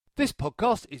This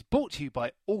podcast is brought to you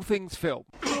by All Things Film.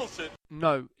 Bullshit.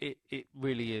 No, it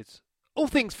really is. All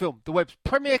Things Film, the web's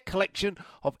premier collection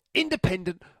of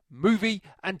independent movie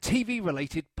and TV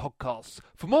related podcasts.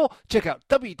 For more, check out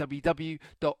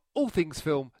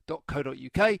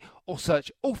www.allthingsfilm.co.uk or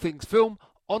search All Things Film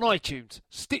on iTunes,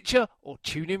 Stitcher or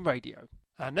TuneIn Radio.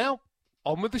 And now,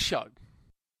 on with the show.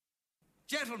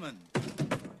 Gentlemen,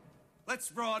 let's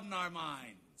broaden our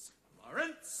minds.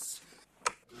 Lawrence?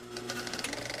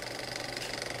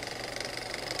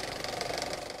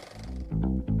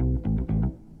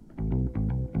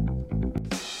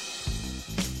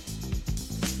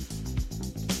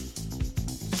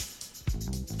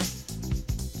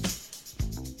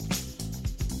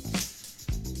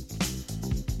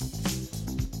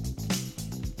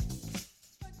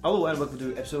 Hello and welcome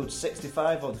to episode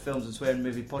 65 of the Films and Swearing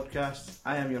Movie Podcast.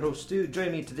 I am your host Stu.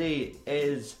 Joining me today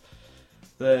is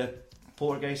the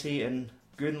Poltergeist hating,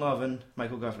 Goon loving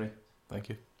Michael Guthrie. Thank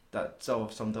you. That's all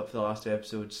summed up for the last two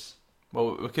episodes.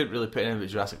 Well, we couldn't really put any of it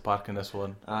Jurassic Park in this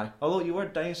one. Aye. Although you were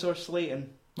dinosaur slating.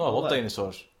 No, I love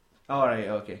dinosaurs. Alright,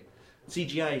 okay.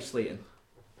 CGI slating.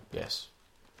 Yes.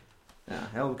 Yeah,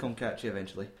 I'll come catch you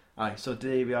eventually. Aye, so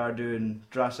today we are doing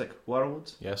Jurassic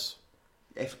World. Yes.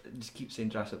 If just keep saying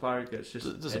Jurassic Park, it's just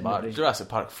It doesn't matter. Jurassic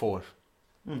Park 4,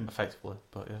 Hmm. effectively,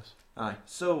 but yes. Aye.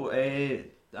 So,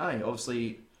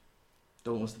 obviously,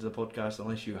 don't listen to the podcast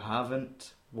unless you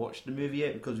haven't watched the movie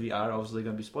yet, because we are obviously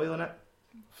going to be spoiling it.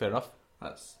 Fair enough.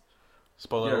 That's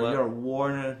Spoiler alert. you're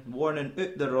warning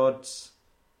out the rods.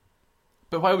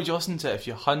 But why would you listen to it if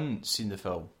you hadn't seen the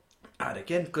film? And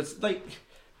again, because there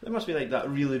must be that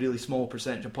really, really small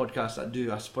percentage of podcasts that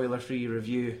do a spoiler-free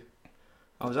review.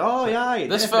 I was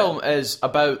This film is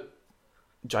about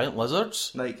giant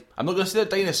lizards. I'm not going to say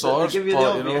they're dinosaurs. They give you the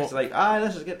but, obvious,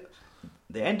 this is good.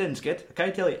 The ending's good. I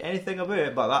can't tell you anything about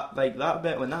it, but that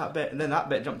bit, when that bit, and then that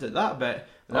bit jumped at that bit,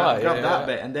 and grabbed that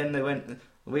bit, and then they went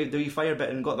waved the wee fire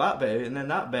bit and got that bit out, and then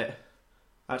that bit.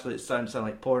 Actually, it sounds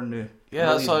like porn now. Yeah,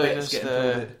 that's how it is.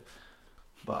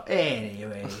 But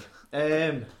anyway,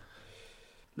 the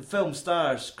film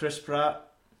stars Chris Pratt,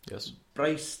 Yes.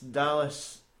 Bryce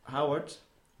Dallas Howard,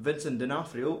 Vincent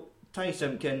D'Onofrio, Ty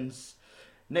Simpkins,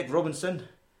 Nick Robinson,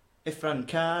 Irfan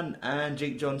Khan, and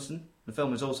Jake Johnson. The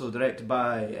film is also directed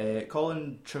by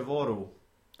Colin Trevorrow,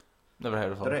 Never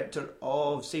heard of him. director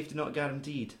of Safety Not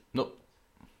Guaranteed. Nope.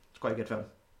 It's quite a good film.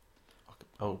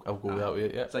 I'll go that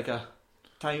way, yeah. It's like a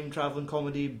time-travelling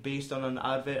comedy based on an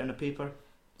advert in a paper.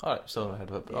 Alright, still never heard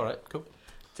of it, but Yeah. alright, cool.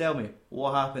 Tell me,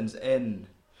 what happens in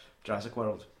Jurassic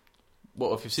World?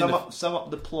 Well, if you've seen Sum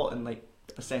up the plot in like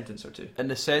a sentence or two. in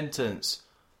the sentence,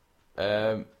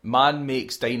 man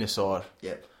makes dinosaur.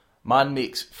 Yep. Man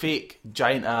makes fake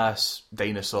giant-ass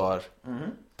dinosaur.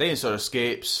 Mm-hmm. Dinosaur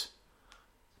escapes.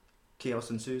 Chaos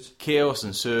ensues. Chaos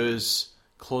ensues.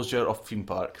 Closure of theme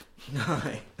park.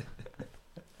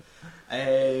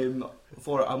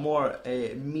 For a more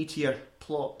meatier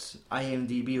plot,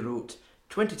 IMDb wrote,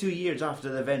 22 years after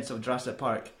the events of Jurassic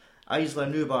Park, Isla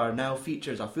Nublar now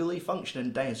features a fully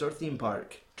functioning dinosaur theme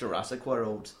park, Jurassic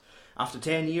World. After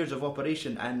 10 years of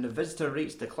operation and the visitor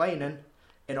rates declining,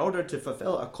 in order to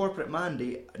fulfill a corporate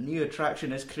mandate, a new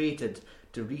attraction is created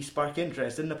to re-spark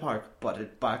interest in the park, but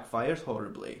it backfires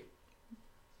horribly.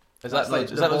 Is That's that like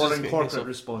not the just boring the corporate case of,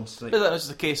 response. Like, is that not just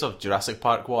the case of Jurassic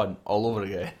Park 1 all over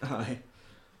again? aye.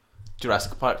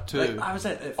 Jurassic Park 2 Like, I was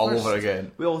at all first, over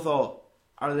again? We all thought,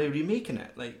 are they remaking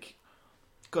it?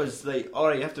 Because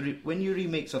alright, you have to when you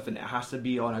remake something, it has to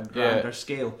be on a grander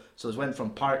scale. So it went from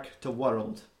park to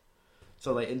world.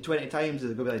 So in 20 times,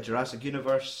 it's going to be like Jurassic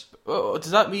Universe. Well,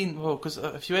 does that mean, because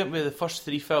if you went with the first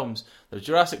three films, there's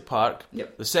Jurassic Park.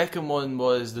 Yep. The second one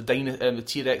was the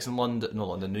T-Rex in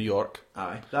New York.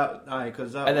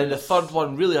 Because And then the third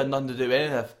one really had nothing to do with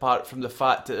anything apart from the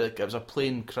fact that it was a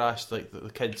plane crashed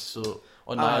the kids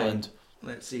on the island.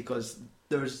 Let's see, because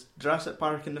there was Jurassic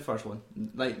Park in the first one.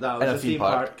 That was In a a theme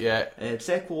park. Yeah.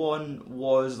 Second one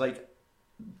was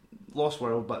Lost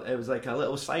World, but it was like a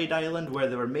little side island where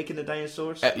they were making the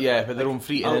dinosaurs. With their own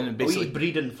fleet, and then basically a wee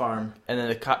breeding farm. And then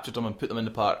they captured them and put them in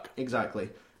the park. Exactly.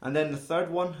 And then the third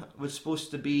one was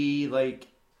supposed to be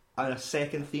a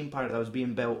second theme park that was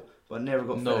being built, but never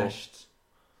got finished.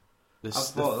 The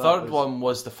third one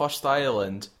was the first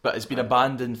island, but it's been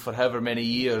abandoned for however many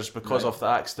years because of the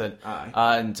accident. Aye.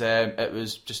 And it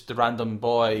was just the random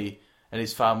boy and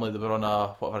his family. They were on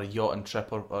a yachting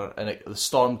trip, and the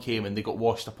storm came and they got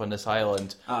washed up on this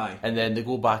island. Aye. And then they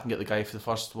go back and get the guy for the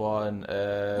first one.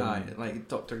 Like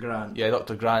Dr. Grant. Yeah,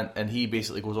 Dr. Grant, and he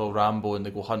basically goes all Rambo and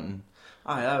they go hunting.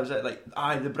 Aye, that was it. Like,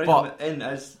 they bring him in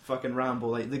as fucking Rambo,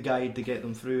 like the guide to get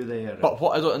them through there. But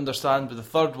what I don't understand with the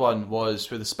third one was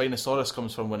where the Spinosaurus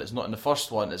comes from when it's not in the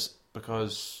first one. Is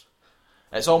because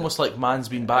it's almost like man's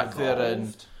been back there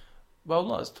and. Well,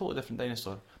 no, it's a totally different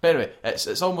dinosaur. But anyway,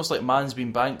 it's almost like man's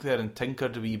been back there and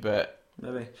tinkered a wee bit.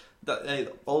 Maybe.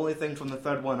 The only thing from the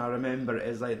third one I remember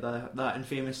is like that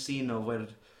infamous scene of where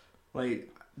like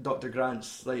Dr.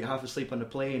 Grant's like half asleep on the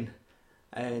plane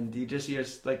and he just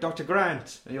hears like Dr.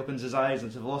 Grant and he opens his eyes and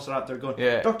it's a velociraptor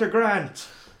going, Dr. Grant,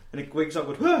 and he wakes up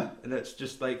going, huh! And it's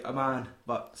just like a man,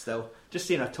 but still just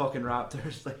seeing a talking raptor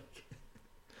is like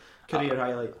career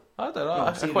highlight. I don't know.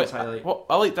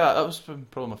 I like that. That was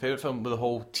probably my favourite film with the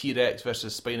whole T-Rex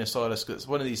versus Spinosaurus. Cause it's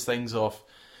one of these things of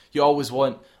you always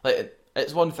want like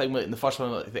it's one thing like in the first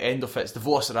one, like the end of it's the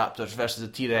Velociraptors versus the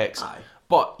T-Rex. Aye.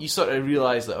 But you sort of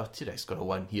realise that T-Rex got to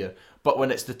win here. But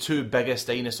when it's the two biggest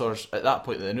dinosaurs at that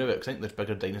point that they knew it, because I think there's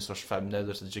bigger dinosaurs found now.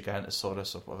 There's the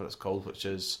Gigantosaurus or whatever it's called, which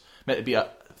is meant to be a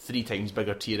 3 times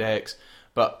bigger T-Rex.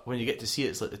 But when you get to see it,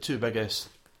 it's like the two biggest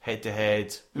head to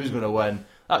head. Who's going to win?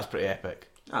 That's pretty epic.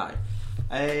 Aye.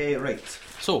 Right.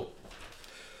 So,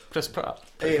 Chris Pratt.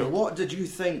 What did you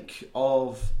think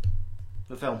of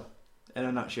the film in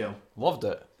a nutshell? Loved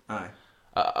it. Aye.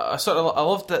 I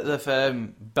loved that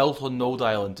they've built on Node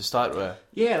Island to start with.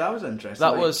 Yeah, that was interesting.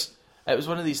 It was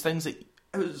one of these things that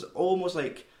it was almost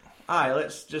like,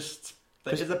 let's just.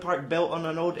 Like, is the park built on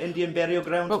an old Indian burial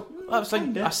ground? Well, that was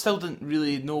thing. I still didn't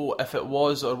really know if it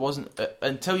was or wasn't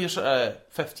until you're sort of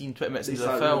 15, 20 minutes into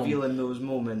the film. Revealing those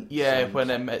moments. Yeah, when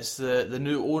it's the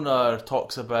new owner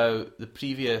talks about the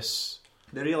previous.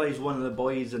 They realise one of the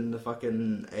boys in the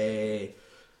fucking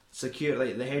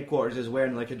like the headquarters is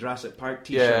wearing like a Jurassic Park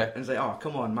t-shirt, and it's like, oh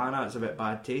come on, man, that's a bit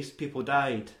bad taste. People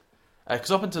died. Because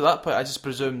up until that point, I just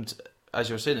presumed, as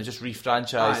you were saying, it just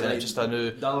refranchised and it just a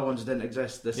new. The other ones didn't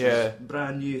exist. This is a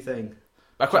brand new thing.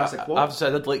 I have to say,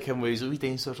 I did like him where he's a wee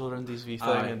dinosaur around his wee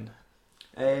thing.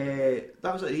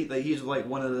 That was it. He's like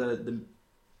one of the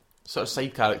sort of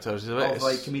side characters of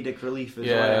like comedic relief as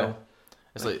well.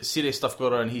 It's like serious stuff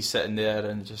going on and he's sitting there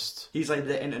and just. He's like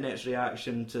the internet's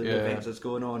reaction to the events that's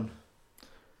going on.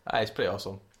 It's pretty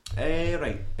awesome.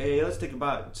 Right. Let's take it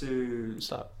back to.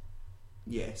 Start.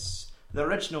 Yes. The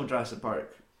original Jurassic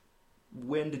Park.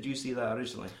 When did you see that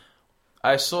originally?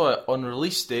 I saw it on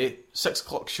release day, 6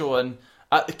 o'clock showing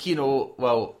at the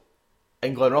Kino,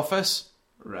 in Glenrothes.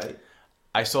 Right.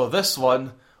 I saw this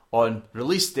one on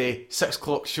release day, 6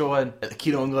 o'clock showing at the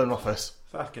Kino in Glenrothes.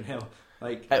 Fucking hell.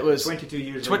 Like, it was 22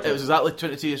 years It was exactly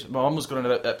 22 years. My mum was going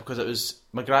on about it because it was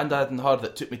my granddad and her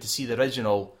that took me to see the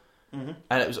original. Mm-hmm.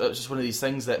 And it was just one of these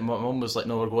things that my mum was like,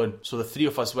 no, we're going. So the three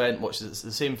of us went, watched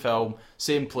the same film,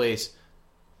 same place.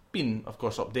 Been, of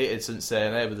course, updated since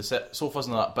then with the sofas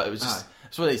and that. But it was just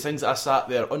it's one of these things that I sat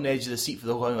there on the edge of the seat for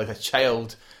the whole time like a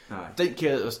child. Didn't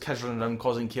care that there was kids running around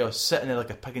causing chaos, sitting there like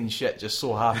a pig in shit, just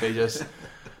so happy, just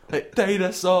like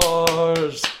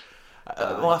dinosaurs.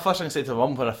 The first thing I said to my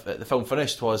mum when the film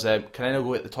finished was, can I now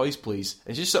go get the toys, please?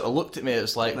 And she just sort of looked at me. It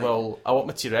was like, well, I want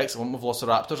my T-Rex, I want my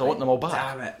Velociraptors, I want them all back.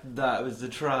 Damn it, that was the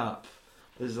trap.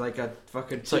 It was like a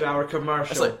fucking 2-hour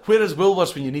commercial. It's like, where is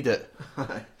Woolworths when you need it?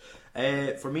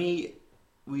 For me,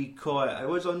 we caught it. I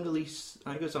was on release.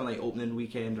 I think it was on like opening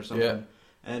weekend or something.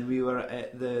 And we were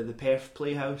at the Perth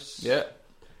Playhouse. Yeah.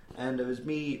 And it was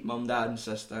me, mum, dad, and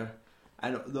sister.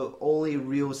 And the only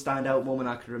real standout moment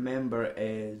I can remember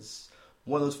is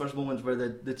one of those first moments where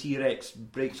the T-Rex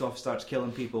breaks off, starts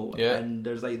killing people, and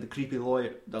there's like the creepy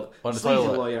lawyer, the sleazy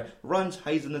lawyer, runs,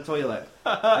 hides in the toilet,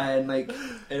 and like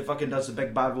it fucking does the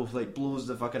big bad wolf, like blows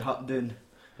the fucking hut down,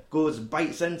 goes,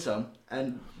 bites into him,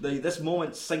 and this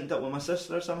moment synced up with my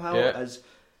sister somehow, as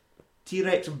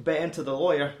T-Rex bit into the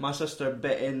lawyer, my sister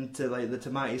bit into like the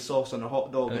tomato sauce on her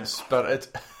hot dog, and it spurted,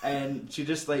 and she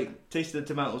just like tasted the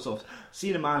tomato sauce,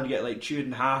 seen a man get like chewed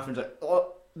in half, and was like,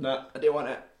 oh, nah, I don't want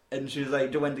it. And she was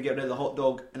like, do you want to get rid of the hot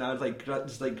dog? And I was like,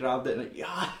 just like grabbed it and like,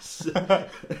 yes!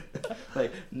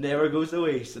 Like, never goes to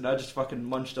waste. And I just fucking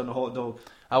munched on a hot dog.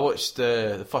 I watched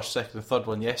the first, second and third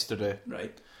one yesterday.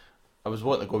 Right. I was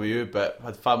wanting to go with you, but I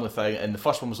had a family thing, and the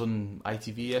first one was on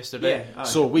ITV yesterday. Yeah,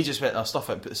 so we just went and stuff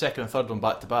it and put the second and third one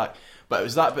back to back. But it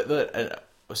was that bit there, and I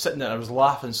was sitting there and I was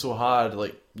laughing so hard,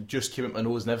 like, juice came out my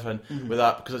nose and everything with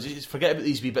that, because I just forget about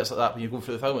these wee bits like that when you go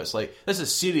through the film. It's like, this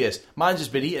is serious. Man's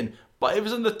just been eating. But it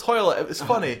was in the toilet, it was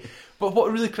funny. But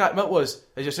what really cracked me up was,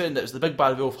 as you're saying, that it was the big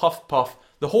bad wolf, Huff Puff,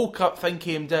 the whole thing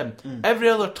came dim. Every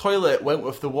other toilet went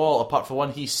with the wall, apart from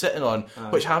one he's sitting on,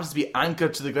 which happens to be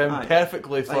anchored to the ground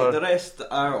perfectly for... Like, the rest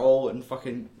are all in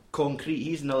fucking concrete.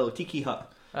 He's in a little tiki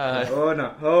hut. Oh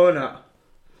no.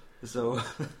 So...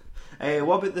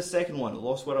 What about the second one,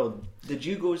 Lost World? Did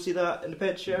you go see that in the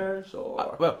pictures?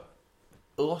 Or? Well,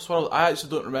 The Lost World, I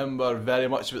actually don't remember very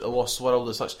much about The Lost World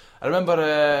as such. I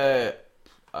remember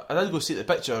I did go see the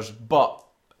pictures, but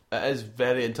it is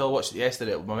very, until I watched it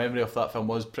yesterday, my memory of that film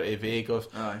was pretty vague.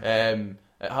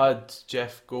 It had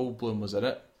Jeff Goldblum was in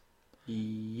it.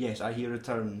 Yes, He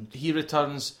returned. He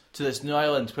returns to this new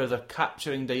island where they're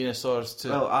capturing dinosaurs to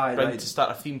to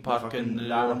start a theme park in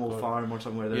the Animal Farm or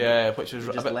somewhere. Yeah, which was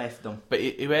just a bit, left them. But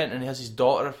he went and he has his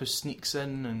daughter who sneaks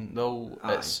in, and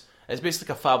it's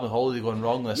basically a family holiday gone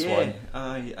wrong. This one.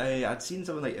 I'd seen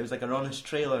something like it was like an honest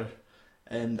trailer,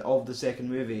 and of the second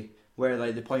movie where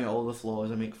like they point out all the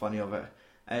flaws and make funny of it,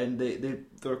 and they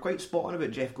were quite spot on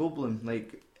about Jeff Goldblum.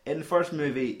 Like in the first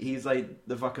movie, he's like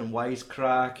the fucking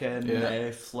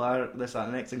wisecracking, flirt, this, that,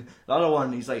 and the next thing. The other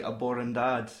one, he's like a boring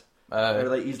dad, where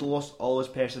like he's lost all his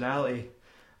personality,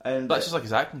 and that's just like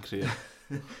his acting career.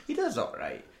 He does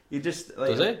alright. He just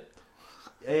like. Does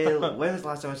he? When was the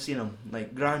last time I've seen him?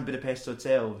 Like Grand Budapest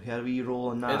Hotel, he had a wee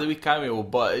role in that. Yeah, the wee cameo,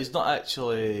 but he's not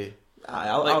actually.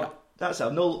 That's it.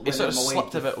 I'm not. He sort of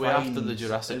slipped a bit way after the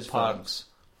Jurassic Parks.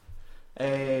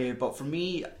 But for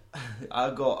me,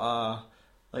 I got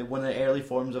like one of the early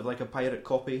forms of like a pirate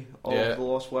copy of The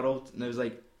Lost World, and it was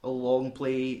like a long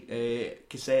play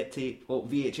cassette tape,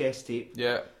 VHS tape.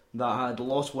 Yeah. That had The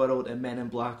Lost World and Men in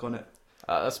Black on it.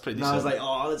 That's pretty decent. And I was like,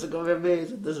 oh, this is going to be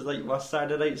amazing. This is like my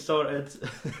Saturday night sorted.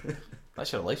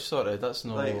 That's your life sorted. That's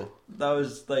no. Like, that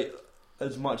was like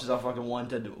as much as I fucking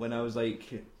wanted when I was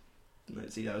like,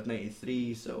 let's see, I was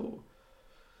 93, so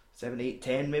 7, 8,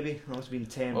 10 maybe. I must have been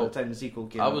 10 by the time the sequel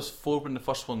came out. I was 4 when the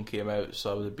first one came out,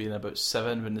 so I would have been about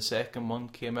 7 when the second one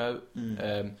came out.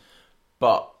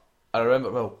 But I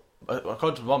remember, well,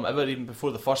 according to Mum, even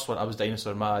before the first one, I was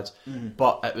dinosaur mad.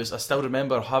 But I still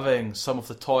remember having some of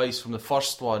the toys from the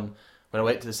first one when I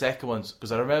went to the second ones,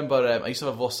 because I remember I used to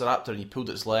have a Velociraptor and he pulled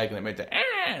its leg and it made the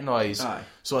noise. Aye.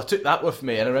 So I took that with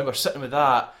me, and I remember sitting with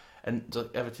that, and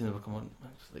every time they would come on,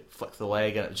 like flick the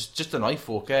leg, and it was just an eye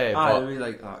folk, eh? I really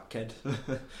like that kid.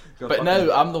 But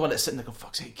now I'm the one that's sitting there going,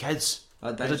 fuck's sake, kids,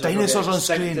 there's dinosaurs on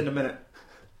screen in a minute.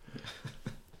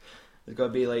 There's got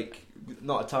to be like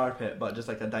not a tar pit, but just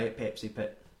like a Diet Pepsi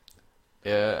pit.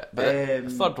 Yeah, but the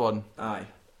third one, aye.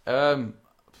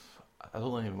 I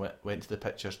don't even went to the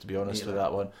pictures, to be honest, with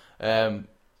that one.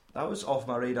 That was off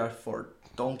my radar for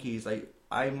donkeys. Like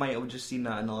I might have just seen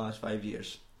that in the last 5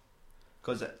 years,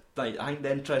 because like I think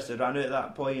the interest had ran out at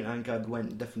that point. I think I'd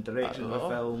went different directions with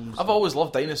films. I've always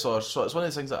loved dinosaurs, so it's one of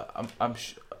those things that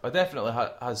I definitely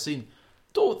had seen.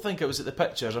 Don't think it was at the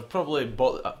pictures. I've probably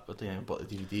bought the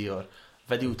DVD or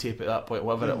videotape at that point,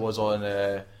 whatever it was on.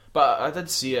 But I did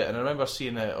see it, and I remember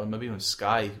seeing it on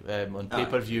Sky on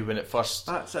pay-per-view when it first.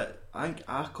 That's it. I think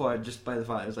I caught it just by the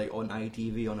fact it was like on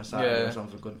ITV on a Saturday or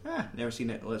something. Going, never seen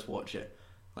it. Let's watch it.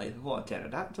 Like, what are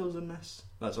pterodactyls in this?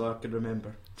 That's all I could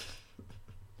remember.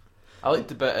 I liked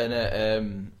the bit in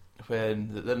it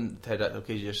when they're in the pterodactyl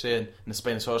cage, you're saying, and the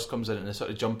Spinosaurus comes in and they sort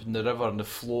of jump in the river and they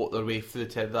float their way through the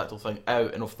pterodactyl thing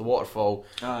out and off the waterfall.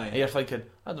 Aye. And you're thinking,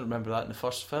 I don't remember that in the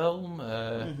first film.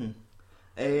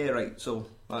 Right, so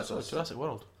that's us. Jurassic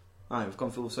World. Aye, we've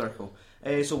come full circle.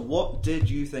 So what did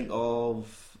you think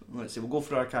of... Let's see, we'll go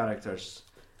through our characters.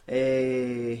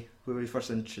 Who were we first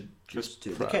introduced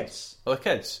to? The kids. Oh, the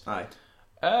kids? Aye.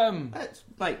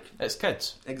 It's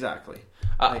kids. Exactly.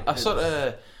 I sort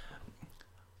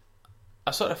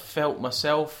of felt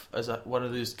myself as one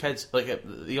of those kids, like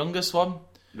the youngest one,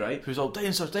 right? Who's all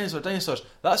dinosaurs.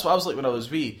 That's what I was like when I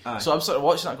was wee. Aye. So I'm sort of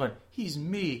watching that, going, "He's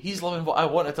me. He's living what I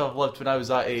wanted to have lived when I was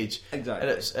that age." Exactly.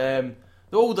 And it's the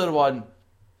older one.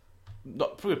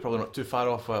 Probably not too far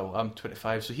off. Well, I'm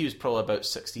 25, so he was probably about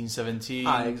 16, 17.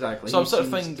 Exactly. So I'm sort of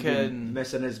thinking,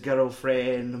 missing his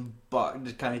girlfriend, but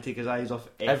just can't take his eyes off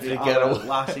every girl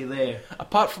lassie there.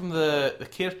 Apart from the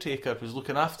caretaker who's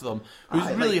looking after them, who's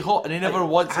really hot, and he never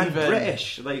once and even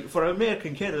British. Like for an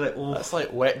American kid, it's like, oh, that's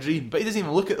like wet dream. But he doesn't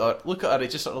even look at her. He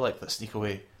just sort of like, let's sneak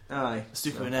away. Aye,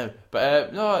 sneak away now.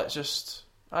 But no, it's just.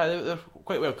 They're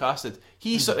quite well casted.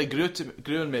 He sort of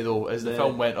grew on me though as the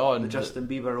film went on. The Justin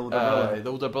Bieber older brother. The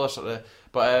older brother sort of.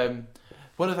 But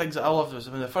one of the things that I loved was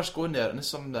when I first go in there, and this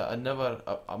is something that I'm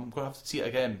going to have to see it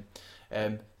again.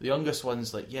 The youngest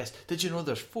one's like, yes, did you know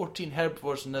there's 14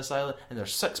 herbivores on this island and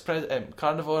there's 6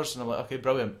 carnivores? And I'm like, okay,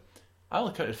 brilliant. I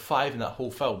only counted 5 in that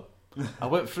whole film. I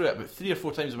went through it about 3 or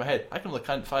 4 times in my head. I can only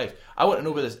count 5. I want to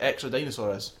know where this extra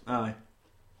dinosaur is. Aye.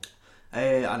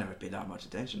 I never paid that much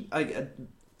attention.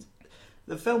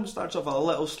 The film starts off a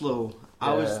little slow.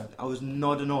 Yeah. I was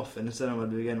nodding off in the cinema to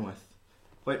begin with,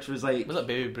 which was like... Was that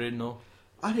Baby Brain though?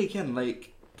 I reckon,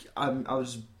 like, I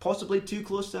was possibly too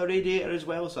close to a radiator as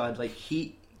well, so I had like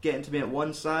heat getting to me at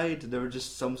one side. There was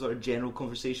just some sort of general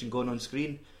conversation going on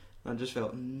screen. I just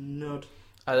felt nerd.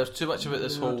 There's too much about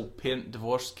this whole parent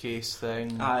divorce case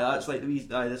thing. That's like the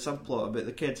subplot about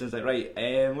the kids. It's like, right,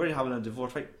 we're having a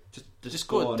divorce, right? Just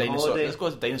go on holiday. Let's go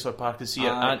to the dinosaur park and see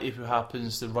our auntie who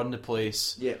happens to run the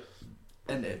place. Yeah,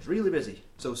 and it's really busy.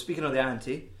 So speaking of the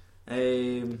auntie,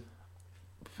 who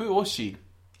was she?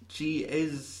 She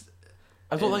is.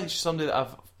 I don't think she's somebody that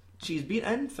She's been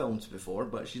in films before,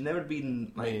 but she's never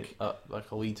been like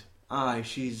a lead.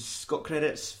 She's got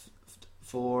credits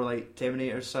for like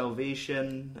Terminator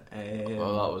Salvation. That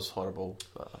was horrible.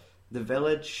 The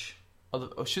Village.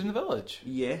 Oh, she's in The Village?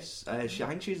 Yes. I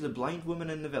think she's the blind woman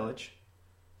in The Village.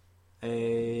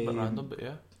 Bit random, but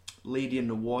yeah. Lady in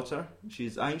the Water.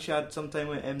 I think she had some time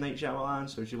with M. Night Shyamalan,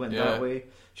 so she went that way.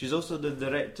 She's also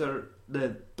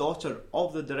the daughter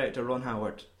of the director Ron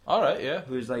Howard. Alright, yeah.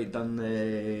 Who's like done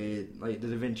the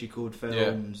Da Vinci Code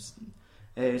films.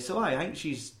 So I think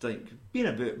she's like been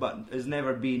about, but has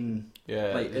never been in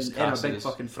a big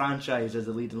fucking franchise as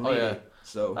a leading lady. Yeah.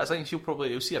 So I think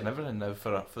you'll see her in everything now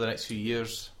for the next few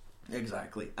years.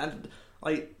 Exactly, and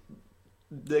like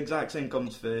the exact same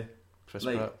comes for Chris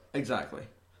Pratt. Exactly,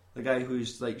 the guy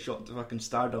who's like shot to fucking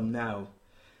stardom now.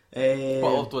 What I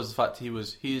loved was the fact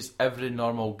he's every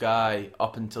normal guy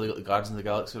up until he got the Guardians of the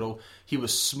Galaxy role. He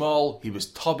was small, he was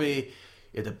tubby,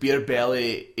 he had a beer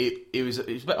belly. He was a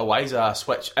bit of a wise ass,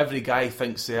 which every guy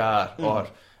thinks they are. Or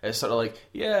it's sort of like,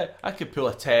 yeah, I could pull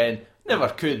a 10. Never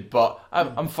could, but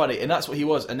I'm funny, and that's what he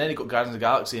was. And then he got Guardians of the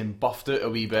Galaxy and buffed out a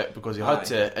wee bit because he had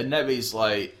to, and now he's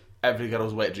like every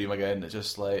girl's wet dream again. It's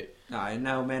just like,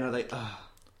 now men are like,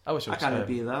 I wish I can't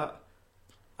be that.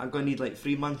 I'm going to need like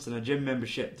 3 months and a gym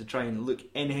membership to try and look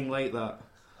anything like that.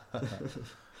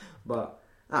 But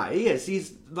he is.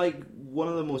 He's like one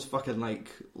of the most fucking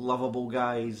like lovable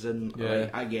guys in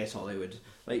like, I guess Hollywood.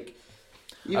 Like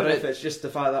even if it's just the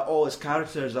fact that all his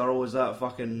characters are always that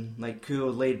fucking like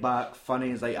cool, laid back, funny.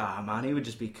 It's like man, he would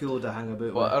just be cool to hang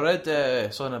about with. I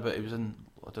read something about he was in.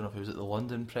 I don't know if it was at the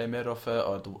London premiere of it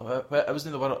or it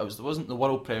wasn't the world. It wasn't the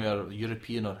world premiere, or the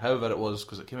European or however it was,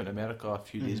 because it came out in America a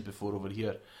few days before over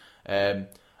here. And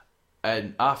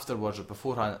afterwards or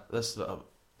beforehand,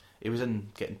 he was in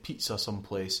getting pizza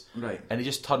someplace, right? And he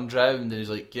just turned round and he's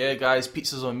like, "Yeah, guys,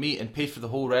 pizza's on me," and paid for the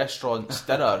whole restaurant's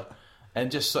dinner,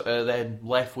 and just sort of then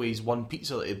left with his one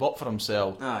pizza that he bought for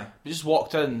himself. He just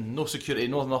walked in, no security,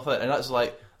 no nothing, and that's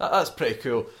like that's pretty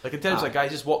cool. Like in terms of a guy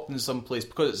just walked in someplace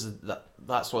because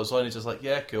that's what it's on. He's just like,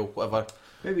 yeah, cool, whatever.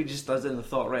 Maybe he just does it in the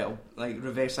thought, right? Like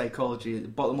reverse psychology.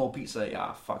 Bought them all pizza.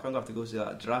 Fuck, I'm gonna have to go see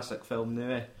that Jurassic film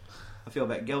now. I feel a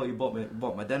bit guilty.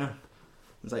 Bought my dinner.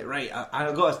 It's like, right,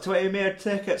 I got us 20 more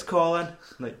tickets, Colin.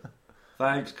 Like,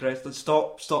 thanks, Chris. Let's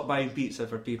stop buying pizza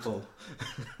for people.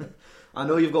 I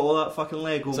know you've got all that fucking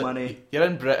Lego money. You're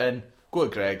in Britain. Go to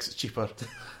Greg's. It's cheaper.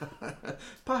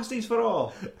 Pasties for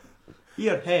all.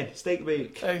 Here, hen, steak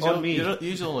bake. On me. You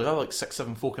usually only have like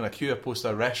 6-7 folk in a queue opposed to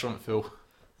a restaurant full.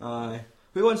 Aye.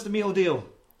 Who wants the meal deal?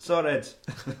 Sorted.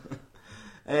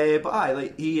 But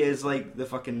like he is like the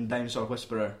fucking dinosaur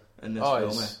whisperer in this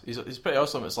film. He's pretty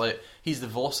awesome. It's like he's the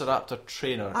Velociraptor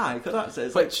trainer. Because that's it.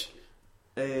 It's which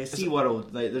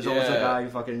SeaWorld, like there's always a guy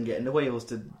fucking getting the whales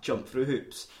to jump through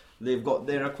hoops. They've got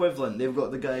their equivalent. They've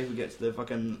got the guy who gets the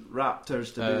fucking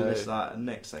raptors to do this, that, and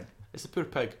next thing. It's the poor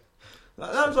pig.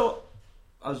 That was all.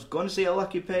 I was going to say a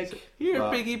lucky pig. Here,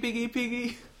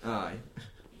 piggy. Aye.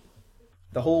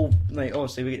 The whole night,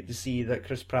 obviously, we get to see that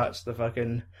Chris Pratt's the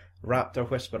fucking raptor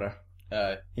whisperer.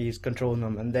 Aye. He's controlling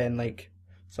them, and then, like,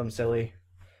 some silly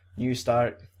new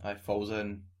start. Falls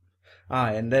in.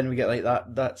 Aye, and then we get, like,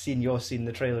 that scene you've seen in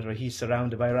the trailer where he's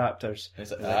surrounded by raptors.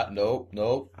 It's like, no,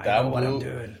 I know what I'm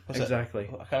doing. What's exactly.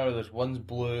 I can't remember, there's one's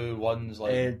blue, one's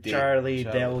like... Charlie,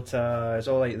 Delta, it's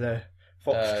all like the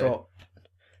Foxtrot.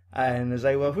 And it's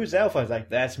like, well, who's Alpha? I was like,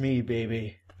 that's me,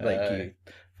 baby. Like, you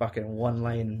fucking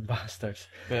one-line bastards.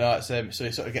 But that's so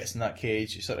he sort of gets in that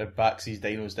cage, he sort of backs these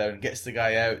dinos down, gets the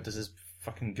guy out, does his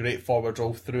fucking great forward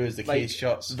roll through as the cage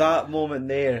shuts. That moment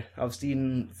there, I've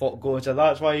seen folk go to,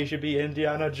 that's why you should be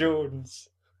Indiana Jones.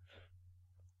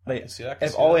 Like,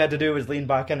 if all he had to do was lean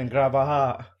back in and grab a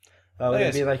hat, that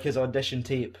would be like his audition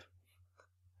tape.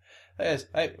 It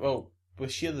is. With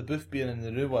Shia LaBeouf being in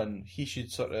the new one, he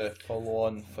should sort of follow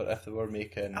on for if they were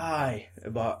making... Aye,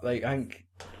 but like I think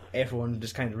everyone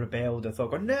just kind of rebelled and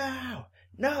thought, no,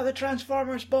 the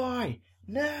Transformers boy,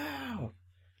 no.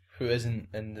 Who isn't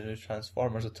in the new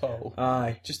Transformers at all.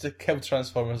 Aye. Just to kill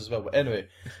Transformers as well. But anyway,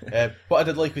 what I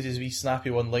did like was his wee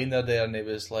snappy one-liner there, and it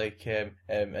was like, and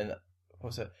what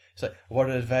was it? It's like, a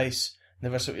word of advice,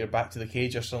 never sit with your back to the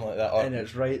cage or something like that. Or, And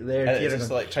it's right there. and it's tearing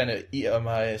just him. like trying to eat it on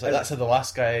my. It's like that's how the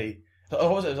last guy. Oh,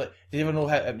 what was it? It was like, did you ever know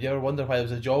how? You ever wonder why there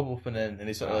was a job opening? And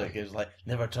he sort of like, he was like,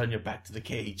 never turn your back to the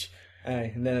cage.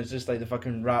 Aye, and then it's just like the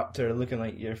fucking raptor looking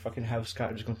like your fucking house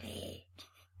cat just going.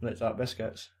 Let's that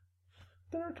biscuits.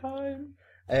 Dinner time.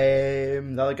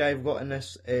 The other guy I've got in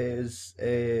this is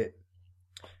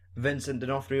Vincent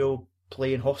D'Onofrio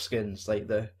playing Hoskins, like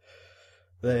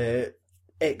the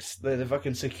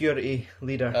fucking security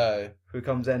leader who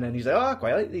comes in and he's like, oh, I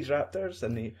quite like these raptors,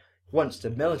 and he wants to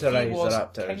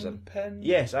militarise the raptors. Kingpin.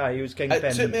 Yes, he was Kingpin.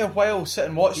 It took me a while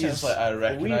sitting watching. He's It's like I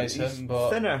recognise he's him, but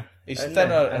thinner. he's and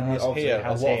thinner and his obviously hair,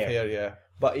 has a lot of hair, yeah.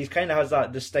 But he kind of has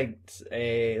that distinct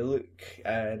look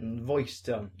and voice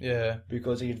to him Yeah.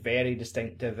 because he's very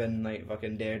distinctive in like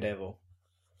fucking Daredevil.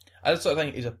 I just sort of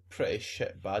think he's a pretty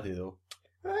shit baddie though.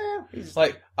 Well, he's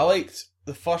Like, I liked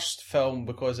the first film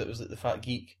because it was like the Fat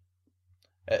Geek.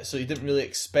 So you didn't really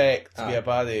expect to be a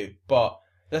baddie, but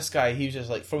this guy, he was just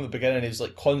like, from the beginning, he was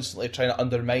like constantly trying to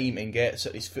undermine and get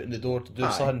sort of his foot in the door to do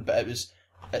something, but it was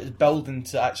building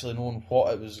to actually knowing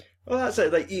what it was. Well, that's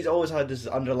it. Like, he's always had this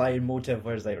underlying motive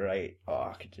where it's like, right,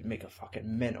 I could make a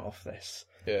fucking mint off this.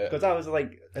 Yeah. Because that was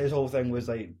like, his whole thing was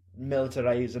like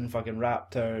militarising fucking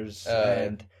raptors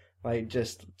and like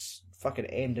just fucking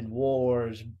ending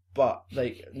wars, but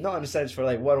like, not in the sense for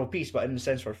like world peace, but in the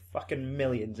sense for fucking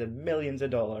millions and millions of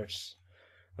dollars.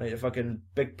 Like a fucking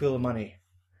big pool of money.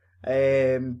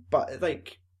 But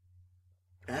like,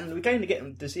 and we kind of get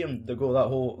him to see him to go that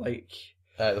whole like,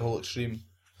 The whole extreme.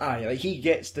 aye, like he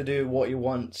gets to do what he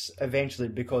wants eventually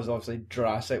because obviously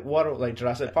Jurassic World, like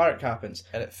Jurassic Park happens.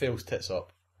 And it fails tits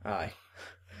up. Aye.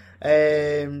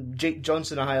 Jake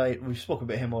Johnson, a highlight. We've spoken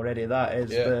about him already. That is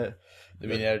The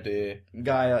nerdy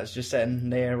guy that's just sitting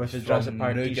there with his from Jurassic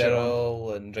Park New t-shirt on.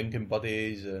 Girl and Drinking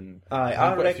Buddies and. Aye, I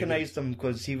quite a few recognised him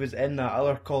because he was in that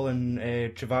other Colin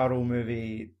Trevorrow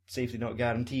movie, Safety Not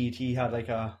Guaranteed. He had like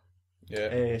a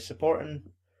supporting,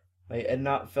 like in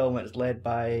that film. It's led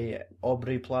by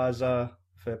Aubrey Plaza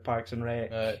for Parks and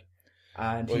Rec,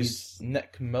 and he's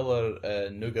Nick Miller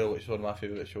in New Girl, which is one of my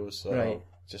favourite shows. So Right.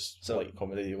 just So- like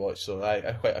comedy you watch. So I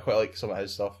quite like some of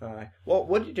his stuff. Aye.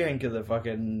 What did you think of the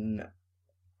fucking?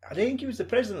 I didn't think he was the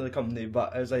president of the company,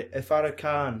 but it was like Farah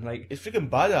Khan, like. He's freaking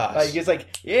badass. Like he's like,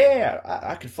 yeah,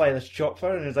 I could fly this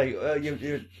chopper, and he's like,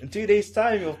 you in 2 days'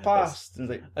 time you'll pass. And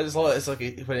it's like, I just love it. It's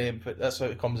like when that's how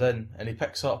it comes in, and he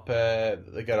picks up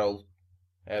the girl,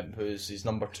 who's his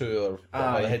number 2 or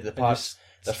by the head of the park.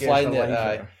 They're flying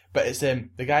there, but it's the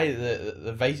guy,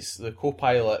 the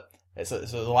co-pilot. It's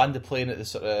the landed plane at the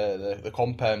sort of the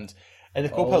compound. And the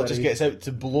co-pilot just gets out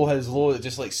to blow his load,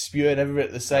 just like spewing everywhere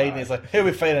at the side, and he's like, he'll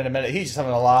be fine in a minute. He's just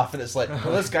having a laugh, and it's like,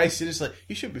 well, this guy's seriously,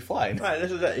 you should be flying. Right, this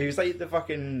is it. He was like the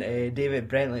fucking David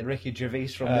Brent, like Ricky Gervais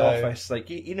from The Office. Like,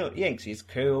 he thinks he's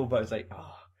cool, but it's like,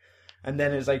 oh. And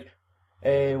then it's like,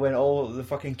 when all the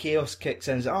fucking chaos kicks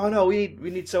in, it's like, oh no, we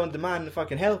need someone to man the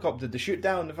fucking helicopter to shoot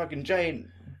down the fucking giant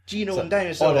genome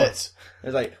dinosaur. On it.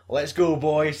 It's like, let's go,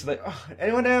 boys. It's like, oh,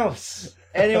 anyone else?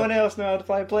 Anyone else know how to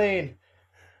fly a plane?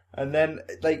 And then,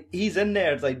 like, he's in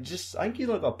there, it's like, just, I think he's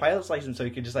like got a pilot's license, so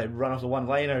he could just, like, run off the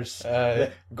one-liners.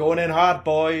 Going in hard,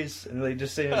 boys. And, like,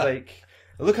 just saying, like,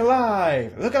 look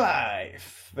alive, look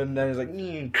alive. And then he's like,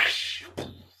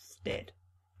 dead.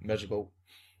 Miserable.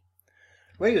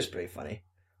 Well, he was pretty funny,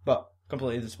 but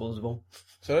completely disposable.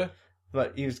 Sorry?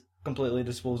 But he was completely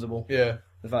disposable. Yeah.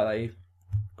 The fact that he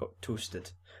got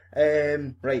toasted.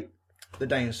 Right. The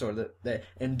dinosaur, the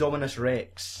Indominus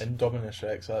Rex. Indominus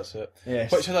Rex, that's it. Yes.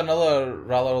 Which had another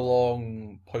rather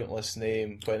long, pointless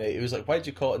name when he was like, why'd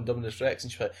you call it Indominus Rex?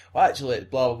 And she was like, well, actually, it's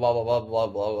blah, blah, blah, blah, blah,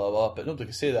 blah, blah, blah, but nobody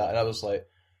could say that. And I was like,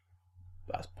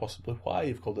 that's possibly why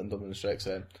you've called it Indominus Rex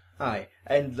then. Aye.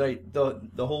 And, like, the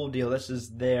whole deal, this is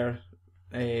their,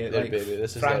 like, baby.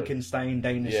 This is Frankenstein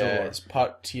dinosaur. Yeah, it's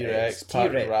part T-Rex, It's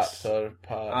part T-Rex. Raptor,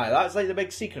 part... Aye, that's like the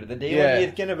big secret. The day Yeah. when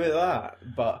you're thinking about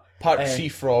that. But Part tree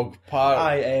frog, part...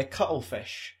 Aye,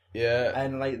 cuttlefish. Yeah.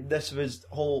 And like this was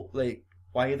whole like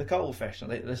why the cuttlefish?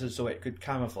 Like this is so it could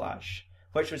camouflage,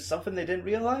 which was something they didn't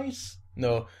realise.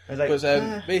 No, I was like,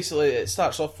 because basically it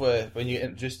starts off with when you get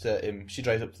introduced to him. She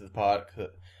drives up to the park.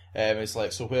 It's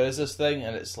like, so where is this thing?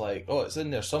 And it's like, oh, it's in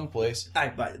there someplace.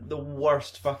 Aye, but the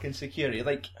worst fucking security.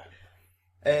 Like,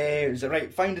 it was like,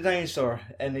 right, find a dinosaur,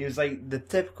 and he was like the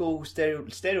typical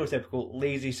stereotypical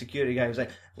lazy security guy. He was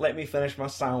like, let me finish my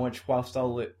sandwich whilst I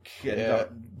look,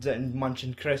 and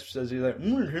munching crisps as he's like,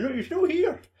 he's not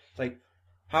here. It's like,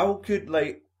 how could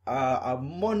like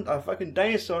a fucking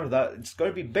dinosaur that's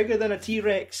going to be bigger than a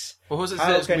T-Rex? Well, what was it How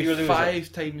said? It's can going you to be lose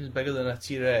 5 times bigger than a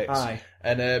T-Rex. Aye.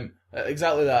 And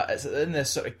Exactly that. It's in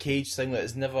this sort of cage thing that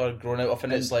is never grown out of,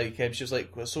 and it's like she was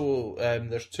like, so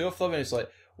there's two of them, and it's like,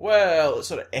 well, it's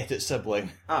sort of ate its sibling.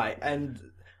 Aye, and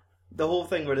the whole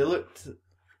thing where they looked,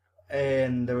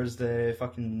 and there was the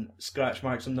fucking scratch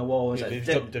marks on the wall. Yeah, Like,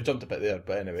 they've jumped a bit there,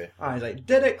 but anyway. I was like,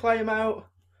 did it climb out?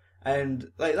 And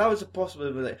like that was a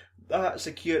possibility. Like, that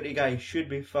security guy should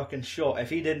be fucking shot if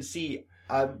he didn't see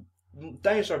a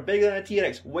dinosaur bigger than a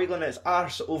T-Rex wiggling its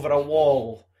arse over a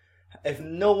wall. If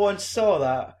no one saw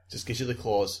that, Just gives you the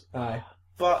claws. aye.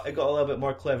 But it got a little bit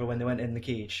more clever when they went in the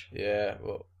cage. Yeah,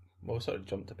 well, we sort of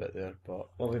jumped a bit there, but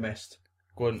What we missed.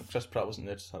 Chris Pratt wasn't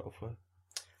there to start off with.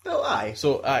 Well, aye.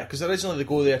 So, because originally they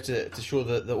go there to show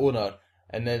the owner,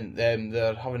 and then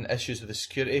they're having issues with the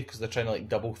security because they're trying to like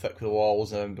double thick the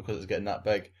walls because it's getting that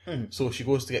big. So she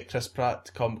goes to get Chris Pratt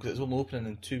to come because it's only opening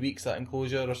in 2 weeks, that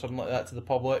enclosure or something like that, to the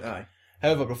public. Aye.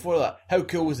 However, before that, how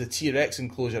cool was the T-Rex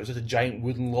enclosure? It was just a giant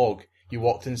wooden log. You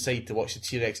walked inside to watch the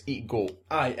T-Rex eat goat.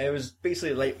 Aye, it was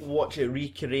basically like watch it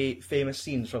recreate famous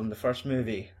scenes from the first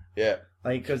movie. Yeah.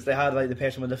 Like, because they had like the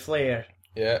person with the flare.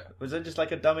 Yeah. Was it just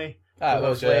like a dummy? Ah, with it a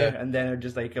was, flare, yeah. and then it was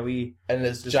just like a wee. And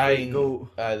this Just giant like goat.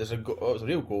 There's a goat. Oh, it was a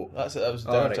real goat. That was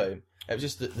Oh, dinner right. time. It was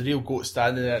just the real goat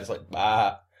standing there. It's like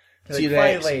Like,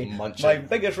 T-Rex finally, munching, my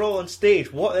biggest role on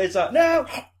stage. What is that now?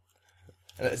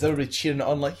 and it's everybody cheering it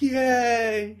on like,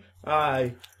 yay!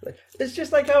 Aye, it's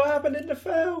just like how it happened in the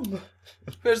film.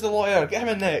 Where's the lawyer? Get him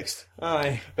in next.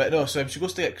 Aye, But no, so she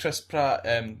goes to get Chris Pratt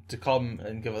to come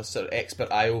and give a sort of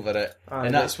expert eye over it, Aye,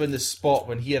 and that's when the spot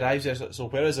when he arrives there. So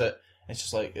where is it? And it's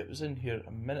just like it was in here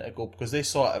a minute ago because they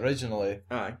saw it originally,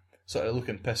 aye. sort of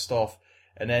looking pissed off,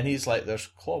 and then he's like, "There's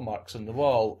claw marks on the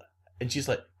wall," and she's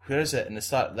like, "Where is it?" And they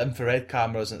start the infrared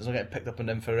cameras, and it's not getting picked up on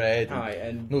infrared. And Aye,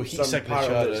 and no heat some part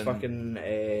signature of its and-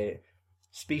 fucking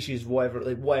species,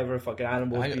 whatever fucking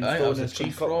animal I has think, been I think it thrown was in a its tree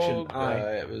concoction. frog.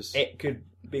 Aye, It was. it could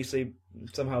basically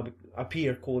somehow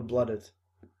appear cold-blooded,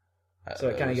 so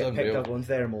it kind of was get picked unreal. up on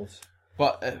thermals.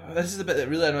 But this is the bit that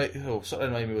really sort of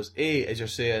annoyed me was as you're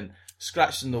saying,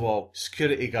 scratched in the wall,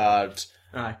 security guards.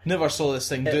 Aye, Never saw this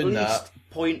thing at doing least that.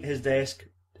 point his desk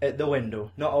at the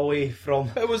window, not away from.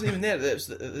 But it wasn't even there. It was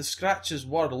the scratches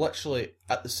were literally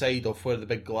at the side of where the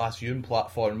big glass viewing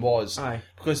platform was. Aye.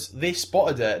 Because they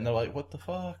spotted it and they're like, what the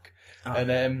fuck? Aye.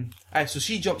 And so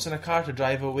she jumps in a car to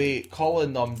drive away,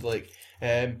 calling them like,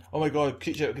 oh my god,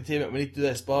 creature out of containment, we need to do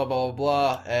this, blah, blah,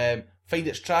 blah, blah. Find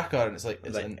its tracker, and it's like,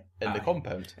 it's Like, in the aye.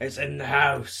 compound. It's in the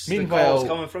house. Meanwhile, the call's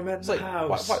coming from in It's the like,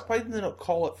 house. why didn't they not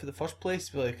call it for the first place?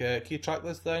 Be like, can you track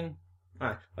this thing?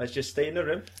 Aye, let's just stay in the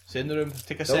room. Stay in the room,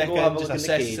 take a Don't second, go have a just look in the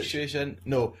assess the cage. situation.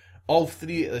 No, all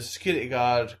three, the security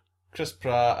guard, Chris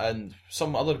Pratt, and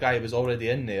some other guy was already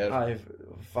in there. I've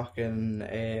fucking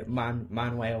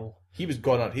Manuel. He was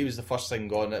gone. He was the first thing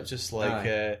gone. It was just like,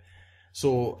 Aye.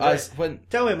 so Right. as when.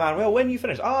 Tell me, Manuel, when you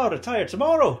finish? Oh, retire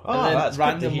tomorrow. Oh, And then that's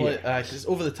randomly, good to hear. cause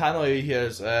over the tannoy he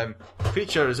hears,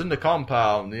 creature is in the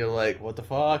compound. And you're like, what the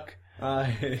fuck?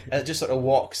 Aye. And it just sort of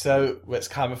walks out with its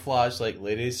camouflage, like,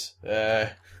 ladies.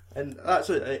 And that's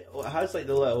what it has, like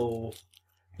the little.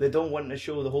 They don't want to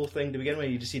show the whole thing to begin with.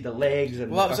 You just see the legs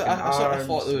and Well, the I fucking sort of arms.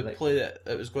 thought they would like, play it.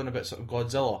 It was going a bit sort of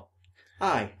Godzilla.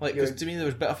 aye, Like, you're- because to me there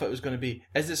was a bit of it was going to be,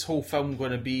 is this whole film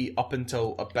going to be up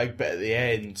until a big bit at the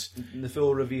end? the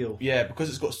full reveal. Yeah, because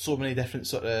it's got so many different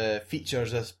sort of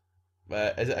features. Is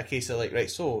it a case of like, right,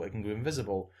 so it can go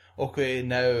invisible? Okay,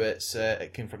 now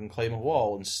it can fucking climb a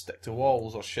wall and stick to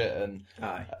walls or shit, and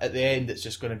Aye. at the end it's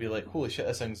just going to be like, holy shit,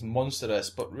 this thing's monstrous.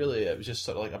 But really, it was just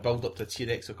sort of like a build up to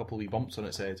T-Rex with a couple of wee bumps on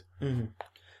its head. Mm-hmm.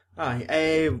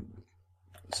 Aye.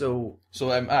 So So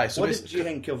so what basi- did you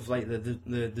think of like the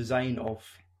design of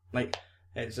like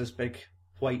it's this big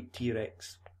white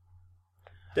T-Rex?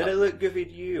 Did it look goofy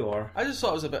to you or? I just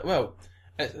thought it was a bit, well,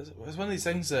 it's one of these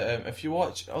things that if you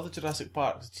watch all the Jurassic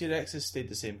Parks, the T-Rex has stayed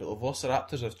the same, but the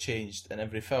Velociraptors have changed in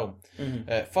every film.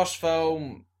 Mm-hmm. First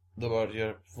film, there were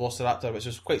your Velociraptor, which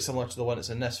was quite similar to the one that's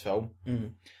in this film. Mm-hmm.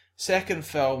 Second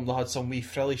film, they had some wee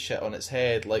frilly shit on its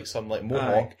head, like some like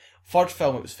mohawk. Third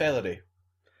film, it was feathery.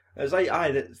 It's like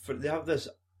they have this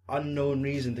unknown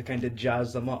reason to kind of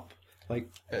jazz them up. Like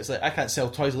It's like, I can't sell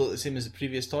toys that look the same as the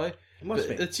previous toy. it must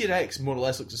But be. the T-Rex more or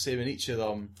less looks the same in each of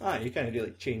them. You kind of do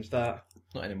like change that.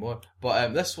 Not anymore.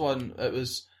 But this one, it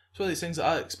was one of these things that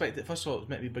I expected. First of all, it was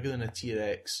meant to be bigger than a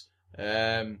T-Rex.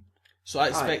 So I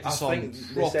expected I some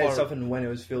think proper. they said something when it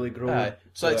was fully grown. Aye.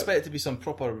 So I but- expected it to be some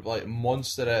proper, like,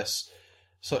 monstrous.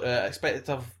 Sort of, I expected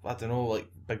to have, I don't know, like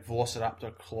big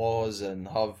Velociraptor claws and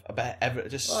have a bit of everything.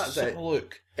 Just Well, that's sort it. of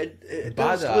look. It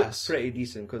does look Badass. pretty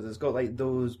decent because it's got like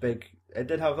those big. It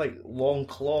did have like long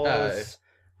claws.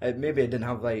 Maybe it didn't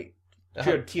have like. It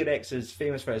Sure, had- T-Rex is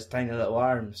famous for his tiny little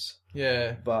arms,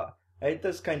 Yeah. but It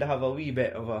does kind of have a wee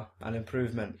bit of an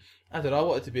improvement. I don't know, I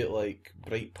want it to be like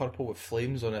bright purple with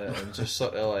flames on it and just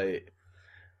sort of like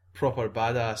proper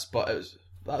badass, but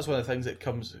that's one of the things that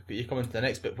you come into the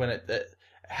next bit when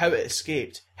how it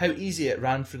escaped, how easy it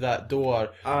ran through that door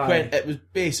when it was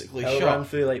basically shut. It ran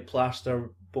through like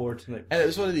plaster board. And it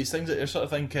was one of these things that you're sort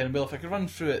of thinking, well, if I could run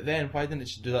through it then, why didn't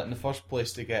it do that in the first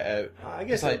place to get out? I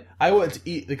guess it's like, I wanted to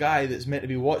eat the guy that's meant to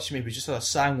be watching me, but just had a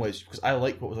sandwich, because I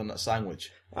like what was on that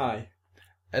sandwich. Aye.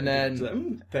 And then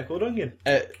like, pickled onion.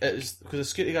 It was because the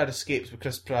security guard escapes with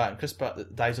Chris Pratt, and Chris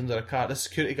Pratt dies under a car. This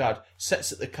security guard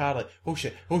sits at the car like, oh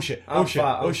shit, I'm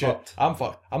fucked. I'm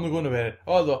fucked. I'm going nowhere.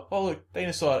 Oh look,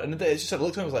 dinosaur. And it just sort of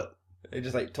looked at him and was like, it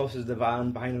just like tosses the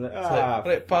van behind him like,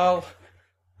 right pal,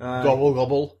 gobble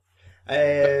gobble. What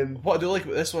I do like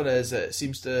about this one is it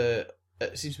seems to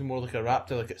be more like a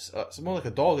raptor, like it's more like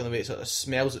a dog in the way it sort of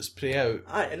smells its prey out.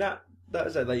 And that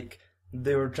was it, like.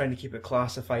 They were trying to keep it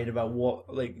classified about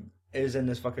what like is in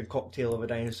this fucking cocktail of a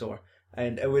dinosaur,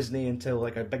 and it wasn't until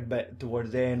like a big bit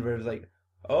towards the end where it was like,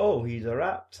 oh, he's a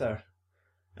raptor,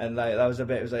 and like that was a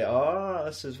bit. It was like, oh,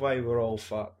 this is why we're all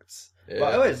fucked. Yeah.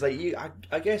 But it was like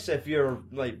I guess if you're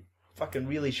like fucking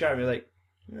really sharp, you're like,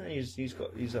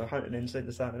 he's a hunting inside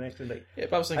the Saturn X. Like, yeah,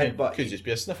 but I was thinking, could just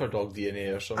be a sniffer dog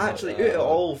DNA or something. Actually, like out of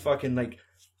all fucking like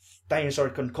dinosaur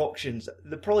concoctions,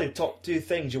 the probably top two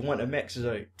things you want to mix is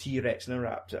a T-Rex and a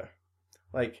raptor.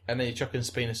 Like, and then you chuck in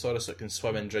Spinosaurus that can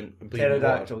swim and drink bleeding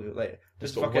pterodactyl, water. Like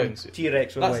just got fucking wings.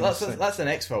 T-Rex with wings. That's the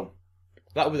next film.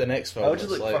 That'll be the next film. I would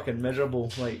just look fucking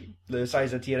miserable, like the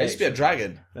size of It T-Rex. used to be a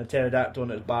dragon. And a pterodactyl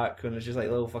on its back, and it's just like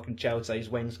little fucking child-sized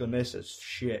wings going, this is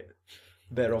shit.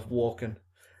 Better off walking.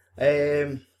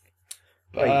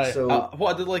 Right, so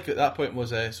what I did like at that point was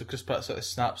so Chris Pratt sort of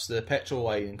snaps the petrol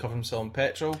line and covers himself in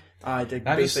petrol. I did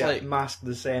basically mask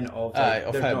the scent of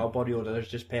there's him. not a body odor, there's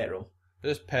just petrol.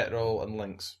 There's petrol and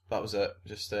links. That was it.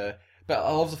 Just but I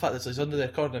love the fact that he's under the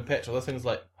cordon in petrol. This thing's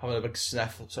like having a big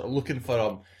sniff, sort of looking for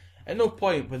him. At no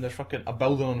point when there's fucking a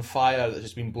building on fire that's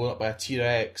just been blown up by a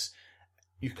T-Rex,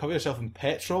 you cover yourself in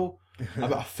petrol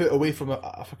about a foot away from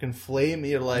a fucking flame. And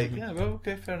you're like, yeah, well,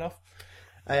 okay, fair enough.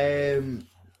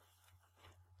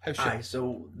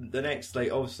 So the next,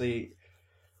 like, obviously,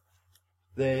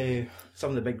 some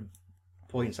of the big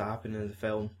points that happen in the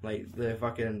film, like the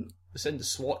fucking. They send the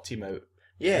SWAT team out.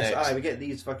 Yes, we get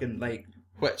these fucking like.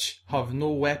 Which have no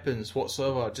weapons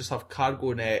whatsoever, just have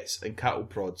cargo nets and cattle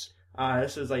prods.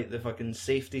 This is like the fucking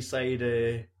safety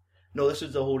side. No, this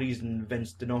is the whole reason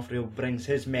Vince D'Onofrio brings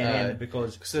his men in,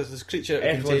 because there's this creature of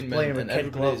everyone's containment playing with and kid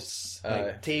everybody's gloves,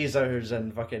 like tasers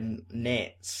and fucking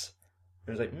nets.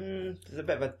 It was like, there's a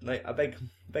bit of a big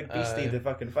beastie to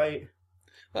fucking fight.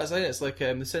 That's the thing, it's like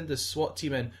they send this SWAT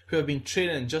team in who have been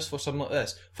training just for something like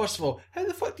this. First of all, how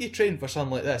the fuck do you train for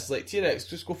something like this? Like, T-Rex,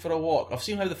 just go for a walk. I've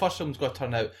seen how the first film's got to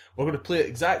turn out. We're going to play the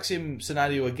exact same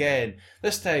scenario again.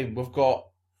 This time, we've got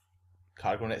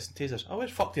cargo nets and tasers. Oh, where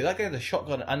the fuck did that guy had a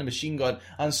shotgun and a machine gun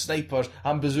and snipers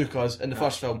and bazookas in the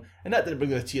first film, and that didn't bring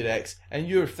the T-Rex, and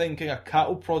you're thinking a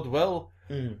cattle prod will?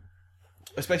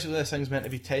 Especially when this thing's meant to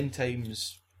be 10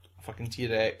 times a fucking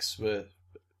T-Rex with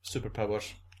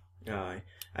superpowers. Aye.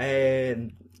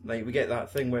 And like we get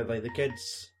that thing where like the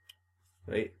kids,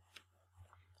 right?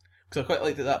 Because I quite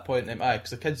liked at that point, because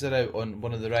the kids are out on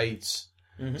one of the rides.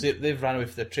 So they've ran away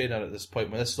with their trainer at this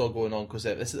point when this is all going on, because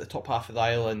this is at the top half of the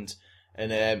island,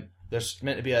 and there's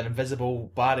meant to be an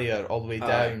invisible barrier all the way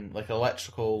down, like an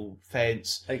electrical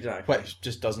fence, exactly, which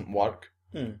just doesn't work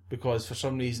because for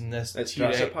some reason this it's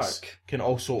T-Rex can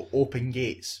also open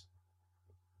gates.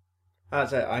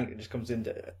 That's it. I think it just comes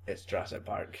into it's Jurassic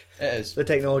Park. It is. The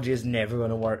technology is never going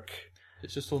to work.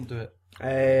 It's just don't do it.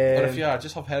 Or if you are,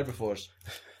 just have herbivores.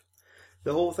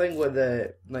 The whole thing with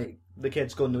the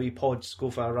kids going to wee pods, go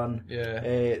for a run. Yeah.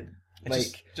 It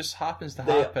just happens to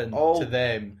happen to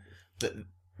them that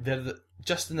they're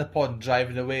just in the pod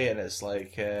driving away, and it's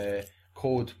like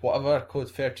code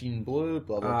 13 blue,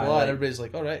 blah blah blah, and everybody's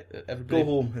like, all right, everybody go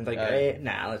home, and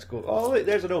let's go. Oh look,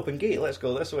 there's an open gate. Let's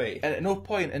go this way. And at no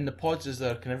point in the pods is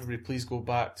there, can everybody please go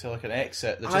back to like an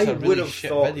exit? There's I just a really would have shit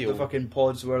thought video the fucking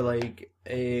pods were like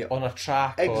on a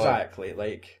track. Exactly,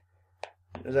 like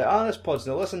it's like, this pod's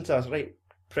now listen to us, right?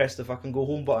 Press the fucking go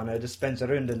home button, and it just spins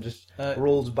around and just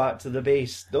rolls back to the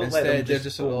base. Don't let them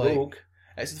just go rogue.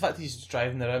 It's the fact that he's just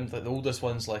driving around, like the oldest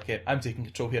one's like, I'm taking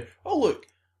control here. Oh look,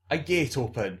 a gate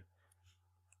open.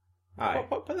 Aye.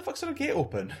 Why the fuck's there a gate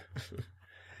open?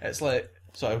 It's like,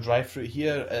 so I'll drive through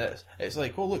here. It's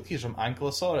like, oh look, here's from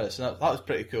Ankylosaurus, and that was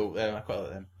pretty cool. I quite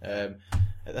like them.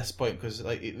 At this point, because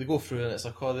like they go through and it's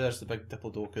like, oh, there's the big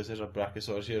Diplodocus, there's a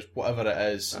Brachiosaurus, here's whatever it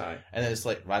is, and then it's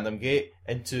like random gate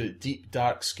into deep,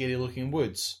 dark, scary-looking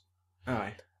woods.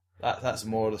 Aye. That's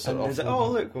more the sort And of... it's like,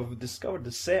 oh look, we've discovered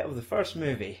the set of the first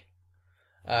movie.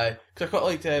 Aye. Because I quite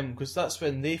liked them, because that's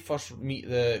when they first meet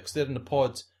because they're in the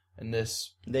pod in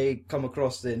this... They come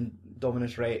across the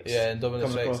Indominus Rex. Yeah, Indominus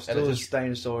come Rex. across And it those just...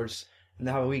 dinosaurs, and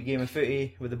they have a wee game of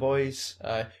footy with the boys.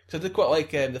 Because I did quite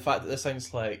like the fact that this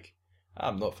thing's like,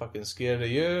 I'm not fucking scared of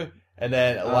you, and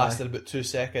then it lasted about 2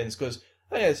 seconds, because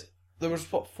the thing is, there was,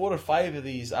 4 or 5 of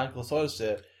these Ankylosaurus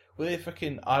there, with they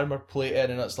freaking armour plated,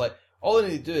 and it's like, all they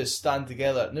need to do is stand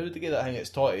together. Now they get that thing,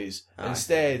 it's totties.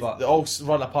 Instead, they all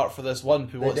run apart for this one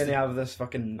who They wants didn't to... have this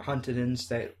fucking hunting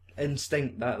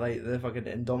instinct that like the fucking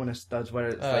Indominus does, where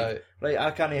it's like, right, I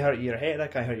can't hurt your head, I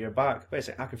can't hurt your back, but it's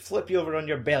like, I could flip you over on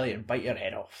your belly and bite your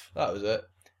head off. That was it.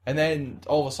 And then,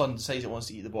 all of a sudden, decides it wants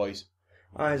to eat the boys.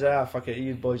 I was like, fuck it,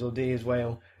 you boys will do as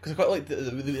well. Because I quite like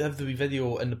they have the wee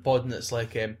video in the pod, and it's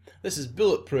like, this is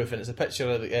bulletproof, and it's a picture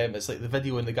of it's like the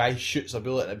video when the guy shoots a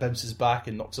bullet and it bounces back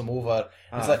and knocks him over.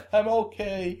 It's like, I'm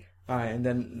okay. Aye, and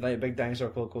then like a big dinosaur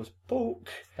goes poke,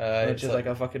 which is like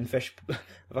a fucking fish,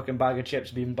 a fucking bag of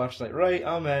chips being burst. Like, right,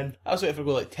 I'm in. I was waiting for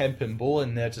go like Temp and Bowl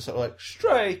in there, just sort of like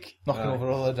strike, knocking over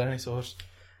all the dinosaurs.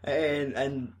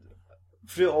 And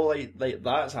through all like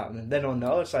that's happening, then on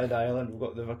the other side of the island we've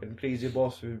got the fucking crazy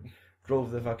boss who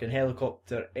drove the fucking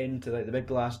helicopter into like the big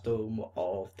glass dome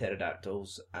of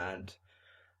pterodactyls and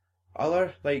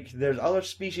there's other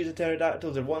species of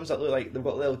pterodactyls. There's ones that look like they've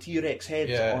got little T-Rex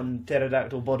heads on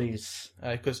pterodactyl bodies.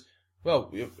 Because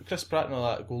Chris Pratt and all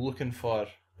that go looking for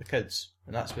the kids,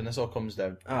 and that's when this all comes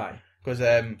down. Aye, because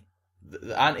the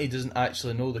auntie doesn't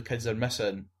actually know the kids are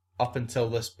missing up until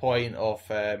this point of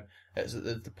it's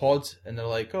the pod, and they're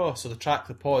like, oh, so they track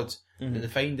the pod and they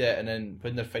find it, and then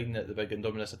when they're finding it, the big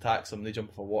Indominus attacks them. They jump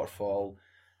off a waterfall,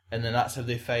 and then that's how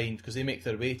they find, because they make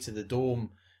their way to the dome,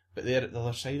 but they're at the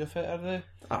other side of it, are they?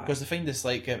 Because they find this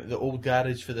like the old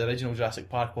garage for the original Jurassic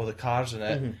Park, with all the cars in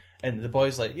it. And the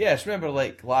boy's like, yes, remember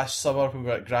like last summer when we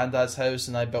were at Grandad's house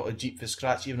and I built a Jeep from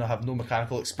scratch even though I have no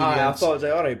mechanical experience. I thought it was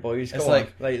like, alright boys, come It's on.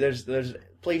 Like there's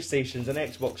PlayStations and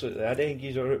Xbox out there. I didn't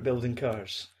think you were out building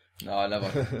cars. No, I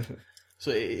never.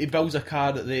 So he builds a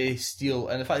car that they steal,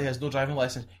 and in fact he has no driving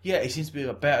license. Yeah, he seems to be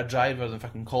a better driver than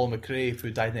fucking Colin McRae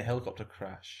who died in a helicopter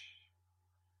crash.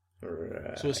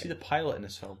 Right. So is he the pilot in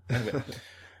this film? Anyway.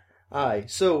 Aye,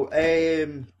 so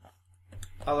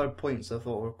other points I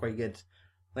thought were quite good.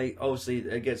 Like obviously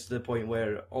it gets to the point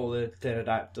where all the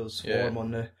pterodactyls swarm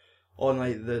on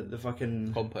the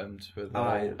fucking compound with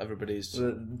everybody's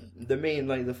the main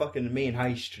the fucking main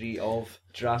high street of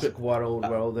Jurassic World,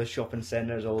 where all the shopping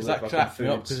centres, all the that fucking cracked me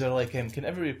up foods. because they're like, can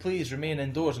everybody please remain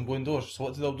indoors and go indoors? So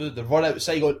what do they do? They run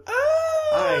outside going, ah!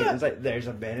 Aye, it's like there's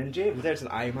a Ben and James, there's an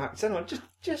IMAX cinema.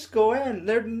 Just go in.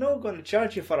 They're not going to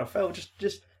charge you for a film.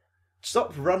 Just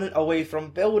stop running away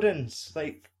from buildings.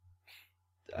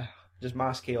 Just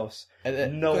mass chaos.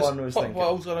 And no one was thinking.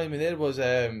 What was going on with me there was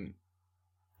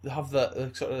they have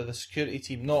the sort of the security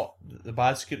team, not the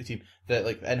bad security team, the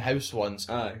like in-house ones,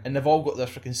 and they've all got their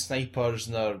freaking snipers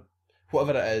and their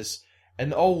whatever it is,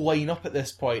 and they all line up at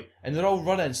this point, and they're all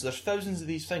running. So there's thousands of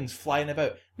these things flying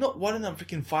about. Not one of them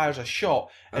freaking fires a shot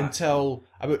until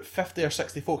about 50 or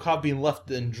 60 folk have been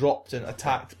lifted and dropped and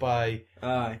attacked by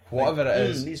whatever it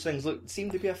is. These things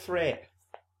seem to be a threat.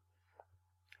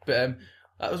 But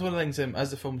that was one of the things, as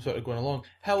the film started going along,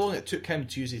 how long it took him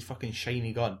to use his fucking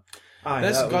shiny gun.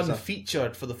 This gun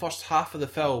featured for the first half of the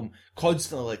film,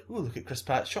 constantly like, oh, look at Chris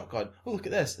Pratt's shotgun, oh, look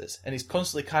at this. And he's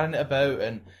constantly carrying it about,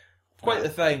 and quite the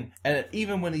thing. And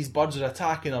even when these birds are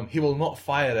attacking him, he will not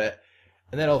fire it,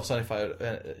 and then all of a sudden he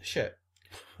fires shit.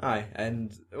 Aye,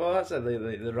 and, well, that's it,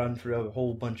 they run through a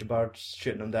whole bunch of birds,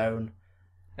 shooting them down.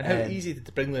 And how easy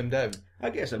to bring them down? I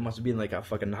guess it must have been like a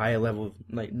fucking high level,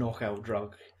 knockout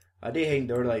drug. I didn't think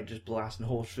they were just blasting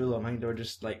holes through them. I think they were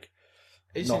just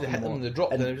it's easy to hit them and they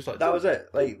drop, and they're just like... That was it.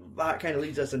 That kind of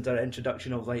leads us into our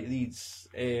introduction of these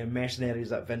mercenaries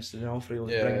that Vincent D'Onofrio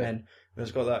was bringing in. And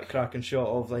it's got that cracking shot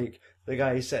of the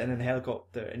guy sitting in a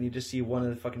helicopter, and you just see one of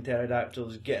the fucking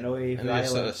pterodactyls getting away from the island. And they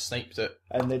just sort of sniped it.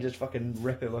 And they just fucking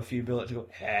rip it with a few bullets and go,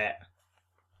 heh,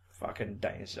 fucking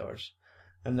dinosaurs.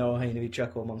 And they're all having to be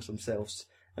chuckle amongst themselves.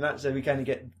 And that's how we kind of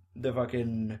get the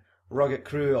fucking rugged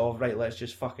crew of, right, let's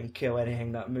just fucking kill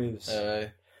anything that moves.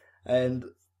 And,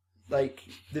 they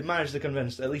managed to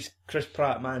convince, at least Chris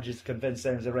Pratt manages to convince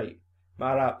them, right,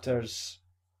 my raptors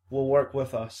will work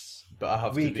with us. But I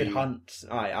have we can hunt.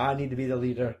 I need to be the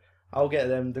leader. I'll get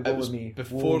them to go with me.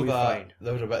 Before that,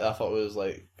 there was a bit that I thought was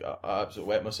I absolutely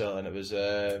wet myself, and it was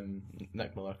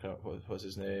Nick Miller. What's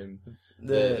his name?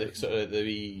 The sort of the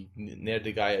wee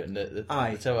nerdy guy in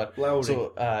the tower. Lowry.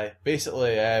 So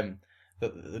basically,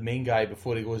 the main guy,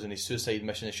 before he goes on his suicide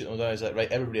mission and shooting them down, is like,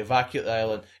 right, everybody evacuate the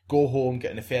island, go home,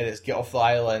 get in the ferries, get off the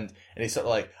island. And he's sort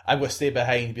of like, I'm going to stay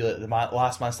behind, be like the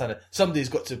last man standing. Somebody's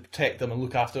got to protect them and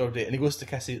look after everybody. And he goes to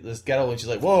kiss this girl, and she's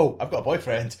like, whoa, I've got a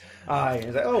boyfriend. Aye,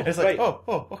 he's like, oh, And it's right. like,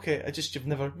 oh, okay, you've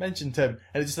never mentioned him.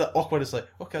 And it's just that awkward, it's like,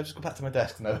 okay, I'll just go back to my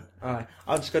desk now. Aye,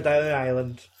 I'll just go down the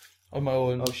island. On my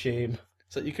own. Oh, shame.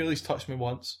 It's like, you can at least touch me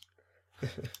once. We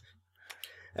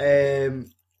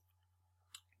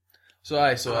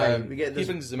get this... he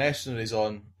brings the mercenaries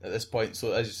on at this point.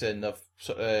 So as you said, they've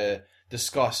sort of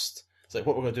discussed. It's like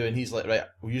what we're going to do, and he's like, right,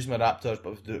 we'll use my raptors, but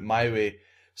we'll do it my way.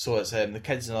 So it's the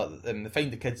kids, and they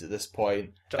find the kids at this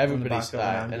point. Everybody's in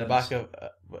the back of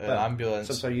an ambulance,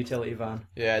 some sort of utility van.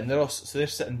 Yeah, and they're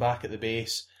sitting back at the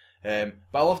base. But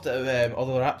I loved that all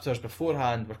the raptors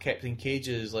beforehand were kept in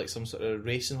cages, like some sort of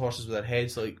racing horses with their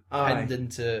heads like pinned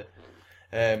into.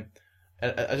 And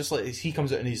I just like he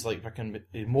comes out and he's like fucking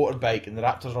motorbike, and the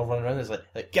raptors are all running around. It's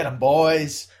like get 'em,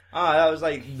 boys! That was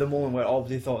like the moment where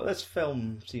Aubrey thought this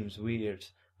film seems weird.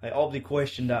 Like Aubrey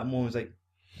questioned that moment. Was like,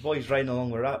 boys riding along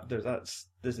with raptors. That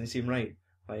doesn't seem right.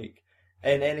 Like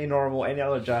in any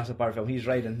other Jurassic Park film, he's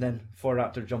riding, then 4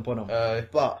 raptors jump on him.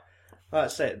 But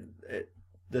that's it.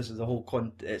 This is the whole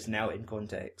it's now in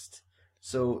context.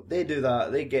 So they do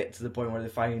that. They get to the point where they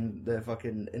find the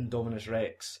fucking Indominus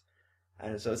Rex.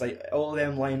 And so it's like all of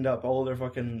them lined up, all their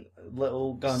fucking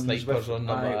little guns, snipers on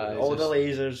them, all the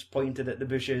lasers pointed at the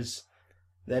bushes.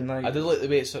 Then like I did like the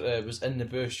way it sort of was in the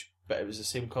bush, but it was the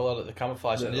same colour like the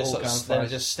camouflage, and then it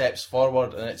just steps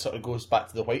forward and it sort of goes back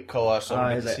to the white colour. So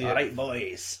it's like, alright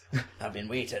boys, I've been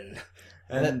waiting.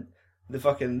 And then the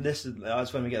fucking that's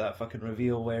when we get that fucking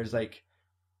reveal where it's like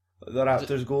the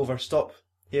raptors go over, stop,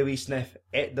 here we sniff.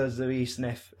 It does the wee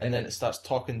sniff, and then it starts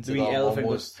talking to the them wee elephant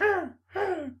almost. goes.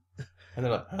 And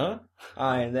they're like, huh?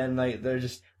 And then like they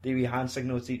wee hand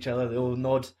signal to each other. They all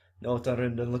nod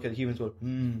around and look at the humans. Go,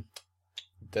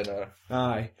 Dinner.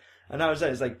 Aye, and that was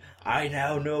it. It's like I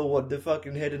now know what the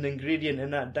fucking hidden ingredient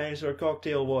in that dinosaur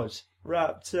cocktail was.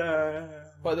 Raptor.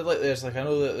 What I did like there's like I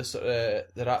know that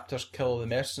the raptors kill the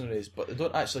mercenaries, but they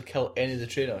don't actually kill any of the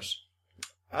trainers.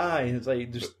 Aye, it's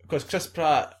like because Chris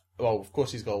Pratt. Well, of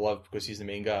course he's got to live because he's the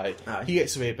main guy. Aye. He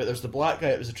gets away, but there's the black guy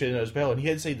that was the trainer as well, and he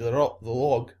inside the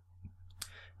log.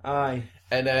 Aye.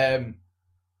 And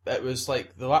it was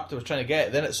like the raptor was trying to get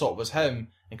it, then it sort of was him,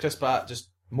 and Chris Pratt just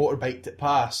motorbiked it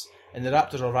past, and the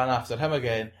raptors all ran after him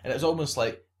again, and it was almost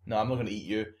like, no, I'm not going to eat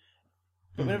you.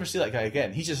 But we never see that guy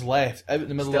again. He just left out in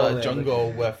the middle of the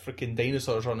jungle with freaking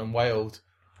dinosaurs running wild.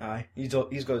 Aye, he's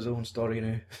got his own story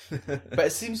now. But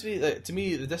it seems to be, like, to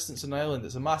me, the distance on the island,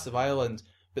 it's a massive island,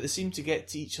 but they seem to get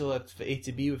to each other from A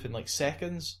to B within like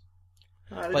seconds.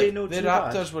 Like, the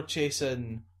raptors were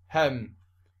chasing him,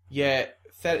 yet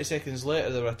 30 seconds later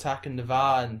they were attacking the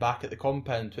van back at the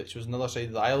compound, which was another side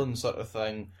of the island sort of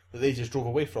thing, that they just drove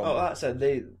away from. Oh, that's it.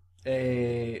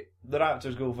 The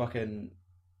raptors go fucking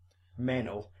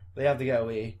mental. They have to get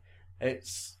away.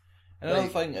 It's... Another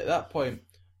thing, at that point,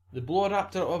 they blow a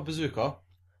raptor out of a bazooka.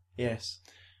 Yes.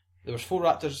 There was 4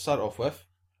 raptors to start off with.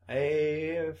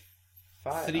 3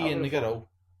 in the girl.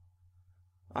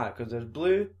 Because there's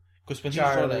Blue, because when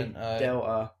Charlie, he was running,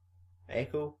 Delta,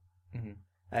 Echo,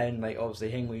 and like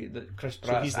obviously Hingley, Chris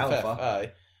Pratt's he's the Alpha. 5th,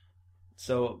 aye.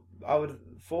 So I would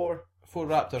 4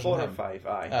 raptors. 4 and or him. 5,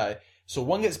 aye. Aye. So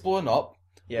one gets blown up.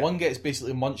 Yeah. One gets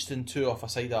basically munched in 2 off a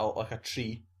side of like a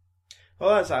tree.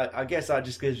 Well, I guess that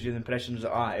just gives you the impression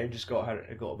that it just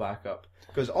got back up.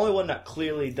 Because the only one that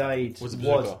clearly died was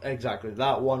exactly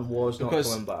that one was not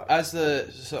coming back. As the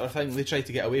sort of thing, they try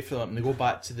to get away from them and they go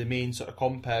back to the main sort of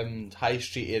compound, high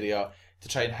street area to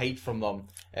try and hide from them.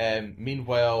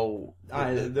 Meanwhile,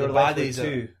 there were left with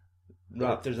 2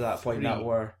 raptors at that point 3. that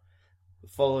were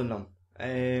following them.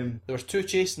 There was 2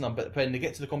 chasing them, but when they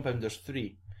get to the compound, there's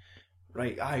 3.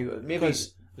 Right, maybe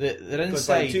because they're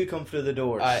inside. Like 2 come through the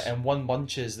doors, and one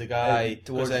bunches the guy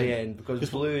towards the end because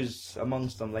Blue's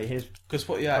amongst them. Like his because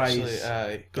what you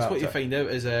find out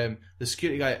is the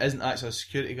security guy isn't actually a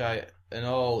security guy and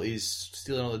all. He's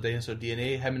stealing all the dinosaur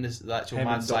DNA. Him and the actual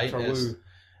mad scientist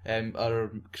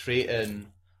are creating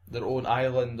their own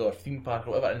island or theme park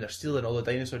or whatever, and they're stealing all the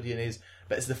dinosaur DNAs.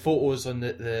 But it's the photos on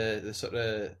the sort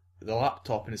of the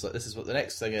laptop, and it's like, this is what the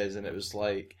next thing is, and it was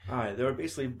like... they were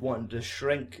basically wanting to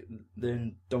shrink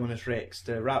the Indominus Rex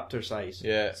to raptor size.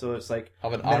 Yeah. So it's like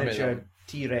have an miniature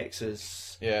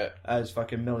T-Rexes as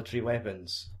fucking military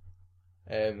weapons.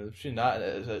 Between that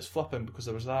and it's flipping because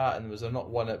there was that, and there was not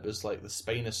one, it was like the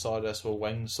Spinosaurus with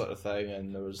wings sort of thing,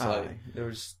 and there was there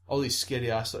was all these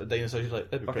scary ass sort of dinosaurs. You're like,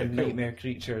 that'd be fucking pretty cool. nightmare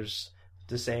creatures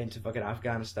to send to fucking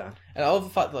Afghanistan. And I love the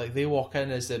fact that like they walk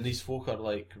in as these folk are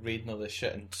like raiding all this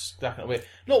shit and stacking it away.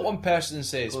 Not one person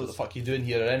says, "What the fuck are you doing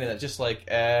here?" or anything. Just like,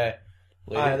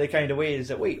 They kind of wait and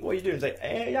say, "Wait, what are you doing?" It's like,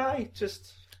 yeah,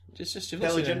 just you've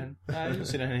not seen anything. You've not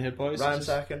seen anything here, boys.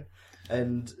 Ransacking.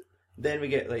 And then we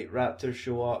get like raptors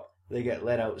show up, they get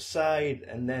let outside,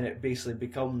 and then it basically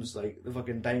becomes like the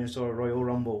fucking dinosaur Royal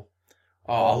Rumble.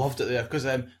 Oh, I loved it there because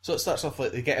so it starts off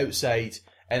like they get outside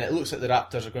and it looks like the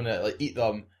raptors are going to like eat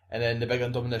them, and then the big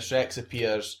Indominus Rex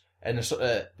appears and they're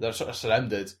sort of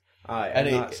surrounded. Aye, and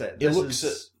that's it. This looks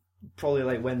is probably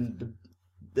like when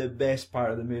the best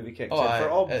part of the movie kicks in. Aye, For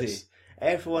Obdi,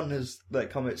 everyone has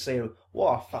like come out saying,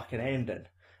 "What a fucking ending!"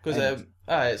 Because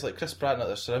it's like Chris Pratt and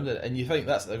they're surrounded, and you think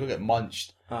that's they're going to get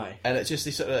munched. Aye, and it's just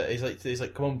he's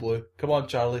like, "Come on, Blue, come on,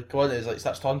 Charlie, come on." And he's like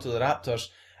starts talking to the raptors,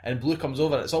 and Blue comes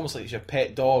over, and it's almost like it's your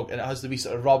pet dog, and it has the wee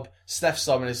sort of rub, sniffs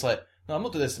some, and it's like, "No, I'm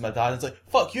not doing this to my dad." And it's like,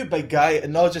 "Fuck you, big guy,"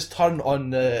 and they'll just turn on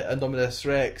the Indominus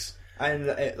Rex. And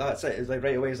that's it. It's like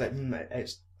right away. It's like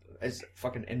it's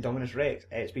fucking Indominus Rex.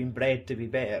 It's been bred to be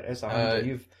better. It's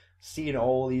you've seen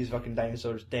all these fucking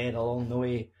dinosaurs dead along the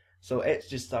way, so it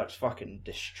just starts fucking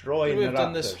destroying the raptors. We've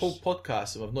done this whole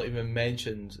podcast and we've not even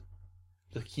mentioned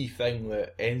the key thing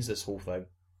that ends this whole thing.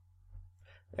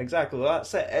 Exactly.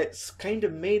 That's it. It's kind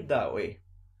of made that way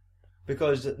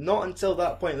because not until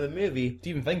that point in the movie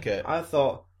do you even think it. I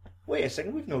thought, wait a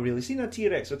second, we've not really seen a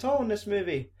T-Rex at all in this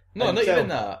movie. No, not even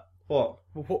that. What?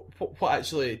 What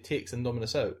actually takes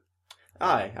Indominus out?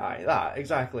 Aye, that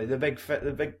exactly. The big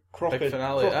finale,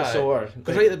 crocosaur.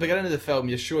 Because right at the beginning of the film,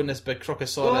 you're showing this big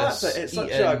crocosaurus. Well, that's it. It's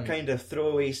such a kind of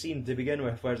throwaway scene to begin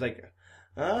with, where it's like,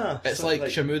 it's like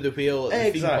Shamu the whale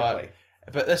at the theme park.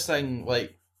 But this thing,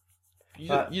 like, you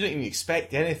don't even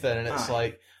expect anything, and it's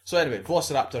like. So anyway,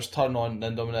 Velociraptors turn on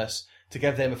Indominus to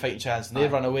give them a fighting chance, and they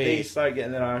run away. They start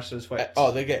getting their arses whipped.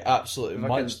 They get absolutely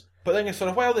munched. But then for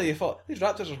a while there, you thought, these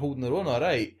raptors are holding their own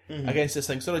alright against this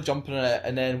thing, sort of jumping in it,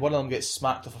 and then one of them gets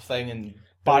smacked off a thing and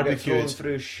barbecued.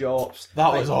 Through shops.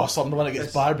 That was awesome, the one that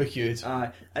gets barbecued.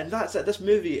 And that's it. This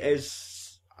movie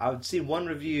is, I've seen one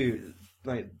review,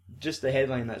 like, just the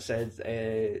headline that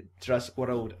said Jurassic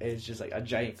World is just like a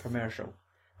giant commercial.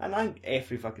 And I think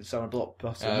every fucking summer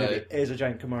blockbuster movie is a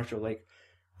giant commercial. Like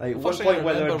one point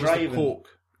where they're driving. Coke.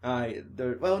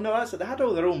 Well, no, that's it. They had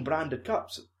all their own branded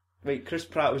cups. Like, Chris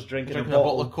Pratt was drinking a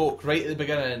bottle of Coke right at the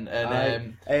beginning,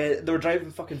 and they were driving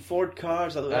fucking Ford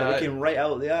cars that came right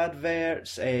out of the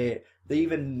adverts. They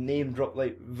even name dropped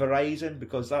like Verizon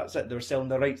because that's it. They were selling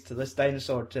the rights to this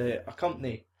dinosaur to a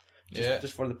company,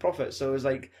 just for the profit. So it was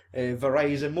like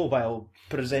Verizon Mobile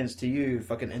presents to you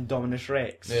fucking Indominus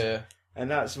Rex. Yeah. And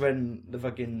that's when the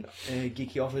fucking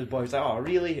geeky office boy's like, "Oh,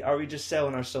 really? Are we just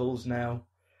selling our souls now?"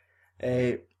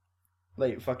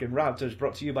 Like fucking Raptors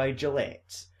brought to you by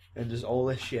Gillette. And just all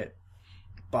this shit.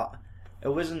 But it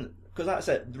wasn't, because that's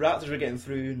it. The Raptors were getting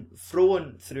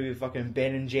thrown through fucking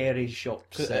Ben and Jerry's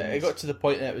shops. It got to the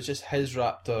point that it was just his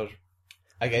raptor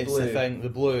against the thing, the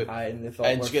Blue.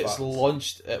 And she gets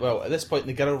launched. At this point,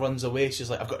 the girl runs away. She's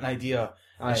like, "I've got an idea."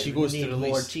 And she goes to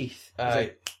release more teeth.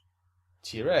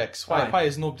 T-Rex. Why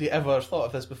has nobody ever thought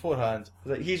of this beforehand?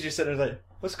 Like, he's just sitting there like,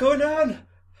 "What's going on?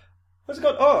 What's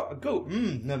going on? Oh, a goat.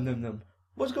 Num num num.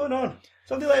 What's going on?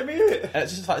 Somebody let me out." And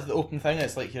it's just the fact of the open thing.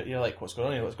 It's like you're like, "What's going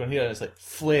on here? What's going on here?" And it's like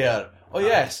flare. Oh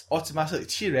yes, automatically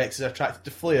T-Rex is attracted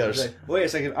to flares. Like, wait a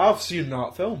second, I've seen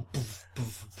that film.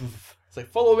 It's like,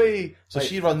 "Follow me." So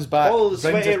she runs back. Follow the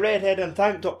sweaty redhead in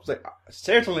tank top. It's like,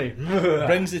 certainly.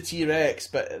 Brings the T-Rex,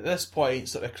 but at this point,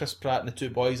 sort of Chris Pratt and the two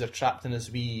boys are trapped in this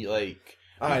wee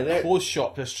clothes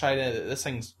shop, just trying to. This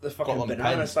thing's the fucking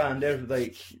banana stand. They're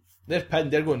like. They're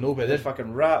pinned, they're going nowhere. There's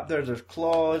fucking raptors, there's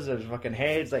claws, there's fucking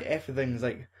heads, like everything's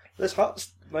like, this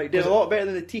hut's like doing a lot better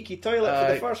than the tiki toilet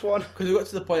for the first one. Because we got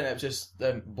to the point that it was just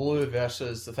Blue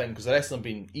versus the thing, because the rest of them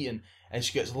being eaten, and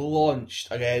she gets launched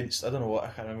against, I don't know what, I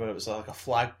can't remember, it was like a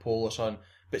flagpole or something,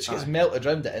 but she gets melted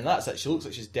around it, and that's it, she looks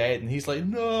like she's dead, and he's like,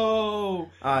 "No!"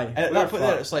 And at that point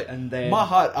there, it's like, my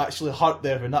heart actually hurt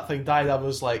there when that thing died. I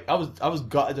was like, I was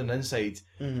gutted on the inside.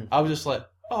 I was just like,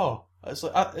 oh.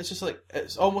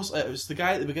 It's almost like it was the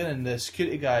guy at the beginning, the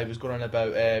security guy was going on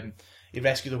about he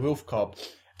rescued a wolf cub,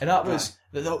 and that was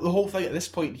the whole thing at this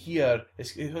point here. It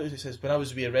says, when I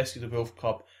was being rescued a wolf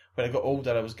cub, when I got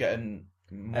older, I was getting.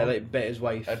 I bit his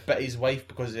wife. I bit his wife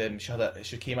because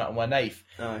she came out with a knife,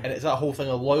 and it's that whole thing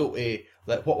of loyalty,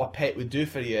 like what a pet would do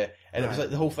for you, and it was like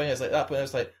the whole thing. It's like that point. I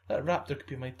was like, that raptor could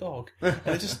be my dog, and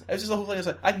it was just the whole thing. It's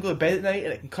like I can go to bed at night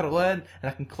and I can cuddle in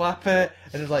and I can clap it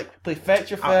and it's like play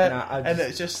fetch with it, and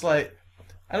it's just like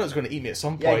I know it's going to eat me at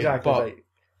some point, but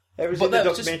Ever But seen the that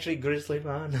was just- documentary Grizzly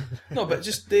Man? No, but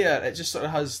just there, it just sort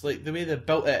of has like the way they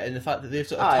built it and the fact that they've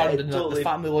sort of Aye, turned it in totally the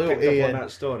family picked loyalty up on and,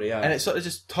 that story, and it sort of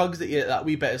just tugs at you that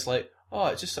wee bit. It's like, oh,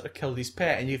 it just sort of killed his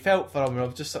pet, and you felt for him, and I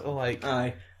was just sort of like,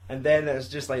 Aye. And then it's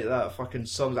just like that fucking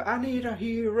song, like, I need a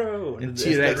hero. And it's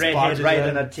T-Rex the redhead barges riding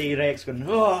in. a T-Rex going,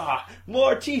 oh,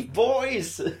 more teeth,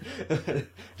 boys.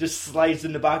 Just slides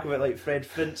in the back of it like Fred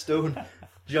Flintstone,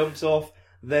 jumps off.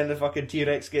 Then the fucking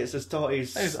T-Rex gets his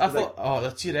totties. I thought, oh,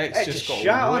 the T-Rex it just just got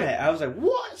shot on ripped. it. I was like,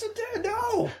 what's it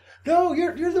doing? No,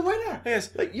 you're the winner.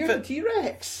 Yes, Like, you're for- the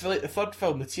T-Rex. For like the third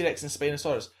film, the T-Rex and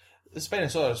Spinosaurus. The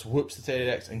Spinosaurus whoops the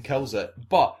T-Rex and kills it,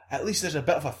 but at least there's a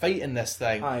bit of a fight in this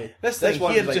thing. Aye. This This thing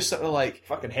one's here like- just sort of like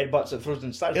Fucking headbutts it, throws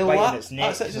and starts it biting its neck.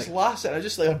 that's it, just Like, laughs at it,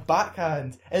 just like a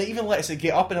backhand, and it even lets it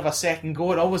get up and have a second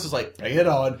go, and almost is like, bring it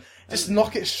on, just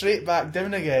knock it straight back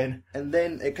down again. and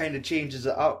then it kind of changes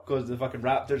it up because the fucking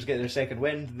Raptors get their second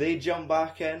wind. They jump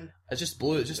back in. It just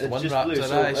blew. It's just It one just raptor. blew, so,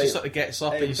 It like, just sort of gets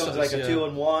up and It you sort becomes of like a see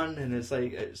 2-on-1, and it's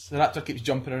like it's the raptor keeps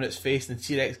jumping on its face, and the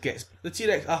T-Rex gets the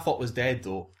T-Rex. I thought was dead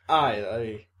though.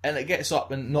 aye. And it gets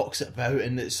up and knocks it about,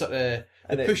 and it's sort of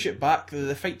And they it- push it back.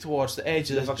 They fight towards the edge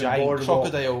of The this fucking giant boardwalk.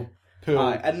 crocodile pool.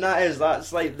 Aye, and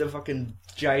that's like the fucking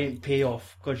giant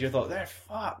payoff because you thought they're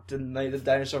fucked, and like the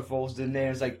dinosaur falls in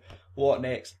there. It's like, what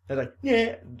next? They're like,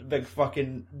 yeah, big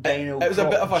fucking dino. It was a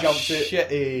croc bit of a jumps out,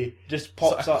 shitty just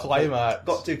pops sort of up. climax.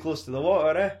 Got too close to the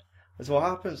water, eh? That's what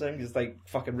happens. I think it's like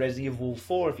fucking Resident Evil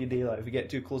 4 if you do that. If you get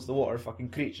too close to the water, a fucking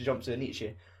creature jumps out and eats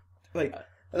you. Like,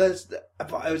 but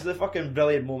it was the fucking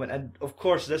brilliant moment, and of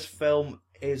course this film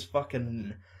is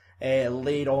fucking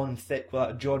laid on thick with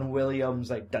that John Williams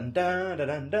like dun dun dun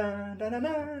dun dun dun dun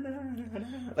dun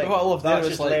dun. Like What I loved there that's was,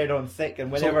 just like- laid on thick,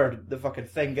 and whenever the fucking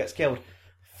thing gets killed,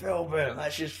 film it.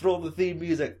 Let's just throw the theme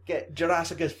music. Get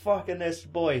Jurassic as fucking this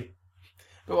boy.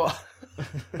 But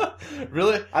what?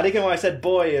 Really? I think when I said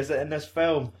boy, is it in this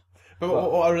film? But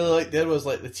what I really liked there was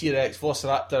like the T-Rex,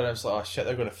 Velociraptor, and I was like, oh shit,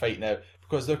 they're going to fight now.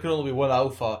 Because there can only be one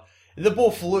alpha. They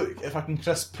both look at fucking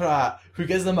Chris Pratt, who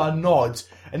gives them a nod,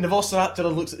 and the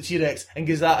Velociraptor looks at the T-Rex and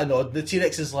gives that a nod. The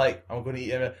T-Rex is like, I'm going to eat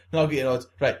him. No, I'll get a nod.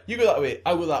 Right, you go that way,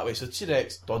 I'll go that way. So the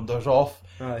T-Rex dunders off.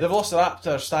 Right. The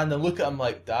Velociraptor stand and look at him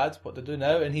like, Dad, what do I do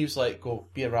now? And he was like, go,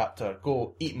 be a raptor,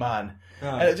 go, eat man. Aye.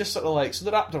 And it just sort of like, so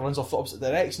the raptor runs off the opposite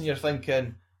direction, you're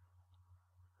thinking,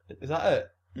 is that it?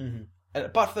 Mm-hmm. And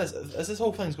apart from this, as this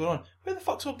whole thing's going on, where the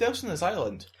fuck's everybody else on this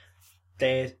island?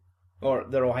 Dead. Or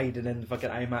they're all hiding in the fucking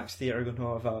IMAX theatre going,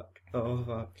 oh fuck, oh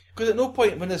fuck. Because at no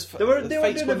point when this They were the doing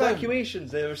fight's going down-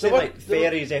 evacuations. They were saying were- like they were-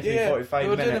 ferries every yeah, 45 they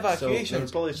were doing minutes. So they were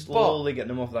evacuations, probably but- slowly getting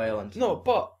them off the island. No,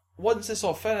 but once this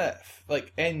all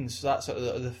like ends, that sort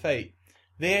of the fight,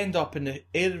 they end up in the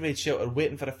air raid shelter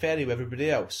waiting for a ferry with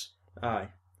everybody else. Aye.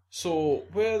 So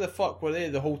where the fuck were they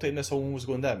the whole time this whole one was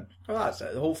going down? Well, that's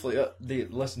it. Hopefully they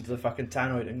listened to the fucking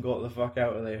tannoid and got the fuck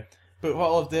out of there. But what I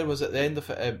loved there was at the end of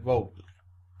it, well,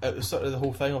 it was sort of the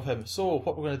whole thing of him. So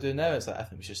what we're going to do now? It's like, I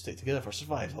think we should stick together for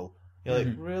survival. You're like,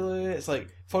 really? It's like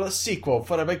for a sequel,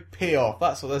 for a big payoff.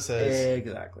 That's what this is.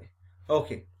 Exactly.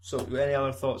 Okay, so any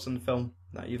other thoughts on the film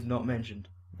that you've not mentioned?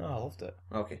 No, I loved it.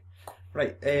 Okay.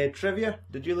 Right, trivia.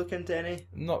 Did you look into any?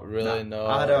 Not really. No.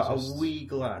 I had it a was just- wee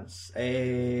glance.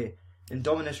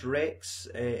 Indominus Rex,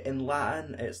 in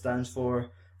Latin, it stands for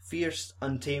Fierce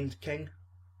Untamed King.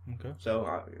 Okay.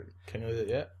 So King of it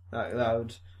yet? that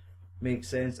would make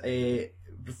sense.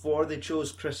 Before they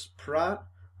chose Chris Pratt,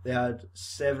 they had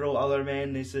several other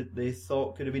men they said they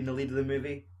thought could have been the lead of the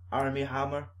movie. Armie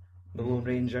Hammer, the Lone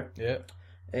Ranger. Yeah.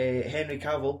 Henry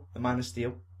Cavill, the Man of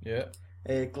Steel. Yeah.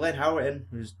 Glenn Howerton,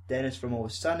 who's Dennis from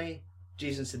Always Sunny.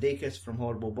 Jason Sudeikis from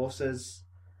Horrible Bosses.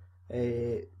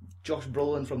 Josh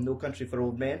Brolin from No Country for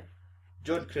Old Men.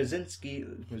 John Krasinski,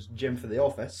 who's Jim for The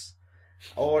Office.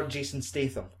 Or Jason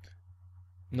Statham.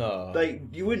 No. Like,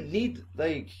 you wouldn't need,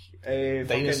 like,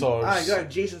 Dinosaurs.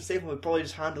 Jason Statham would probably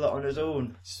just handle it on his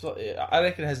own. So, I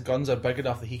reckon his guns are big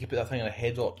enough that he could put that thing on a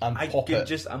head and I pop could it.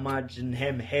 just imagine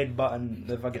him headbutting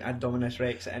the fucking Indominus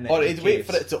Rex and Or he'd wait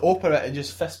for it to open it and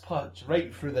just fist punch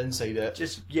right through the inside of it.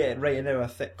 Just, yeah, writing out a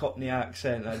thick Cockney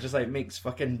accent that just, like, makes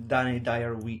fucking Danny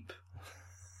Dyer weep.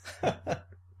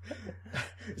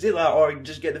 Is it that, or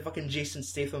just get the fucking Jason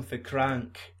Statham for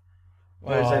Crank?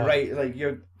 Where it's like, Oh. right, like,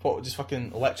 you're... What, just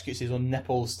fucking electrocutes his own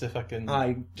nipples to fucking...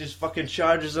 Aye, just fucking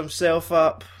charges himself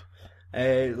up,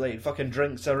 like, fucking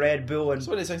drinks a Red Bull and... It's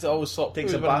one of these things that always sort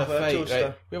Takes we a were in bath a with a fight, toaster.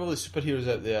 right? We have all these superheroes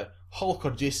out there. Hulk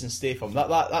or Jason Statham.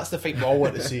 That's the fight we all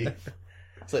want to see.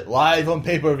 It's like live on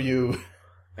pay-per-view.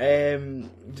 Did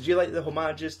you like the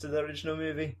homages to the original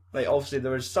movie? Like, obviously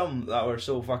there was some that were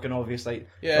so fucking obvious, like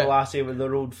Yeah. the lassie with the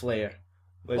road flare.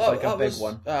 It's like a that big was,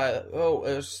 one.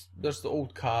 there's the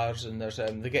old cars, and there's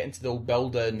they get into the old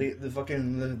building. The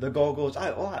fucking the goggles.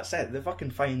 That's it. They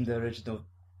fucking find the original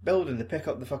building. They pick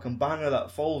up the fucking banner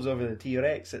that falls over the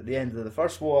T-Rex at the end of the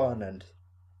first one, and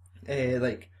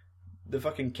like the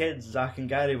fucking kids, Zach and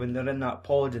Gary, when they're in that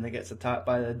pod and it gets attacked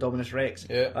by the Dominus Rex.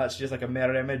 Yeah. That's just like a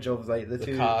mirror image of like the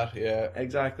two car. Yeah,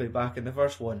 exactly back in the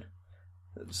first one.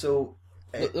 So.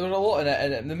 There were a lot in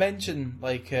it, and they mention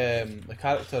like the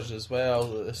characters as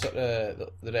well. The sort of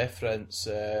the reference.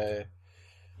 They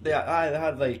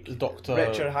had like The Doctor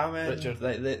Richard Hammond. Richard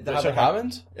Hammond?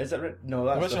 Hammond. Is it? No,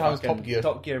 that's Richard the Hammond's fucking Top Gear.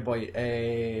 Top Gear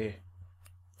boy.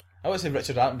 I would say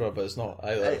Richard Attenborough, but it's not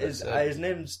either. His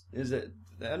name's is it?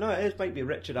 No, it might be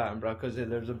Richard Attenborough because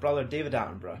there's a brother David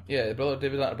Attenborough. Yeah, the brother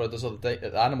David Attenborough does all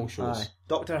the animal shows.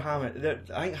 Dr.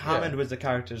 Hammond. I think Hammond was the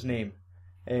character's name.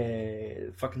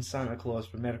 Fucking Santa Claus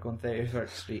from Miracle on 33rd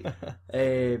Street.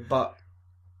 But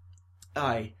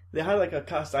they had like a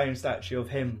cast iron statue of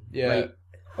him, like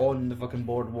on the fucking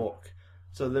boardwalk.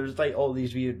 So there's like all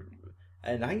these weird,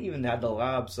 and I think even they had the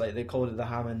labs, like they called it the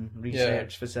Hammond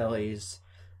Research Facilities.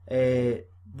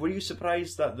 Were you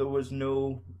surprised that there was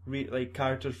no like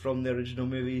characters from the original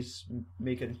movies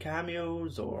making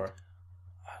cameos, or?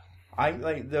 I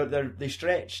like they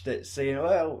stretched it, saying,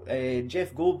 well,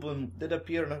 Jeff Goldblum did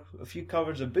appear in a few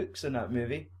covers of books in that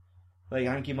movie. Like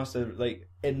I think he must have like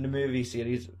in the movie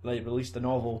series like released a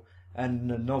novel, and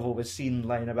the novel was seen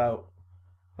lying about,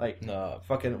 like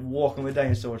fucking walking with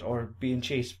dinosaurs or being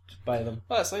chased by them.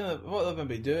 Well, that's like what they're going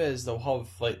to do is they'll have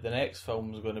like the next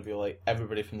film is going to be like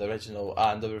everybody from the original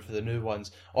and everybody from the new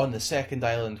ones on the second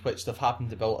island, which they've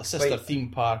happened to build a sister theme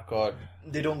park on.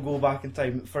 They don't go back in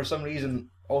time for some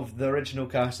reason. Of the original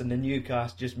cast and the new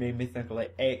cast just made me think of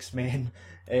like X-Men,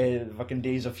 fucking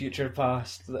Days of Future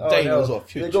Past. Dinos of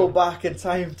Future. They go back in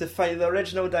time to fight the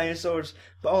original dinosaurs,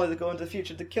 but only they go into the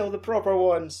future to kill the proper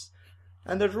ones.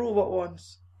 And there's robot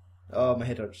ones. Oh, my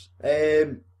head hurts.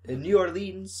 In New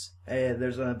Orleans,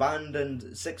 there's an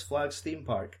abandoned Six Flags theme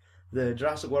park. The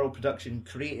Jurassic World production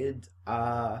created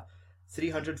a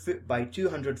 300-foot by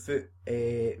 200-foot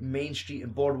main street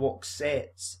and boardwalk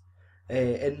sets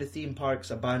in the theme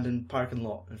park's abandoned parking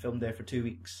lot and filmed there for 2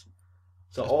 weeks.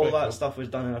 So that's all that cool. Stuff was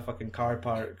done in a fucking car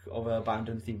park of an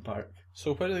abandoned theme park.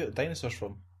 So where do they get the dinosaurs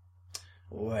from?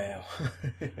 Well...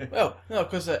 well, no,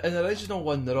 because in the original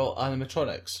one they're all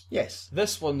animatronics. Yes.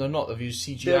 This one they're not, they've used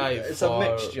CGI It's a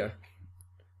mixture.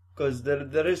 Because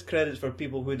there is credits for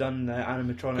people who done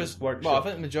animatronics work. Well, I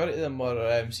think the majority of them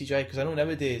were CGI, because I know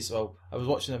nowadays, well, I was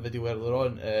watching a video earlier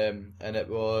on, and it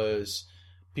was...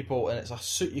 people, and it's a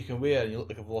suit you can wear and you look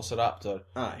like a velociraptor.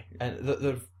 Aye. And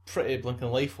they're pretty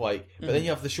blinking lifelike. But then you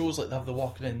have the shows like they have the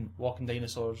walking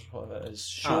dinosaurs, whatever it is,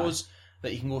 shows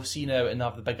that you can go see now, and they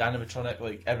have the big animatronic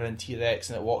like everything T-Rex,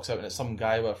 and it walks out and it's some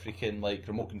guy with a freaking like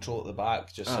remote control at the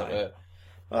back, just sort of.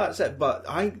 Well, that's it. But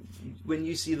when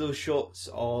you see those shots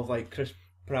of like Chris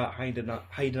Pratt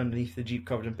hiding underneath the Jeep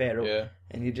covered in petrol,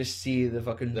 and you just see the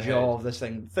fucking jaw of this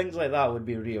thing, things like that would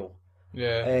be real.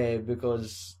 Yeah.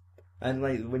 Because. And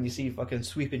like when you see fucking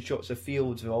sweeping shots of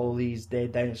fields with all these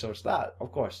dead dinosaurs, that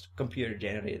of course computer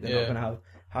generated. They're not going to have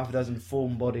half a dozen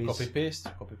foam bodies. Copy paste.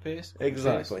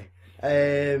 Exactly.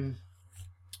 So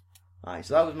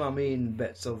that was my main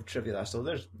bits of trivia. So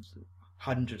there's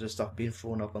hundreds of stuff being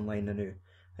thrown up online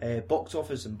now. Box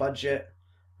office and budget.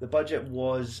 The budget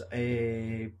was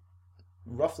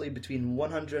roughly between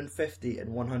 150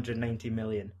 and 190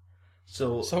 million.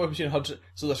 So somewhere between 100.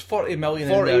 So there's 40 million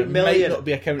in there. Might not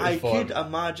be accounted for. I could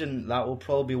imagine that will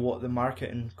probably be what the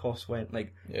marketing cost went.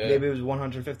 Like maybe it was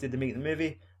 150 to make the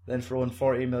movie, then throw in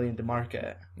 40 million to market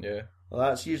it. Yeah. Well,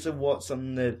 that's usually what's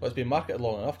on the. Well, it's been marketed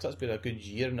long enough. Cause that's been a good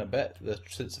year and a bit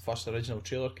since the first original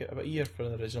trailer. About a year for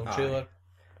the original trailer.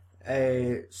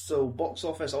 So box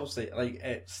office, obviously, like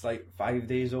it's like 5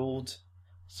 days old.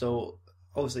 So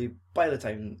obviously, by the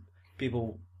time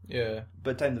people. Yeah.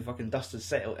 By the time the fucking dust has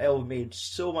settled, it'll have made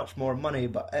so much more money.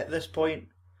 But at this point,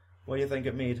 what do you think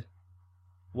it made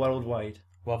worldwide?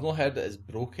 Well, I've not heard that it's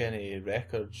broke any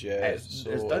records yet. It's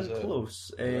done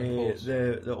close.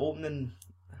 The opening,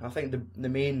 I think the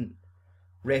main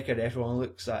record everyone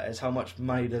looks at is how much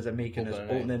money does it make in its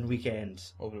opening weekend.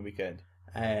 Opening weekend.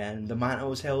 And the mantle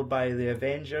was held by the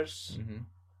Avengers. Mm-hmm.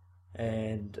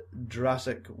 And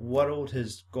Jurassic World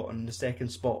has gotten the second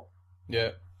spot.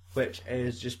 Yeah. Which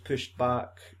is just pushed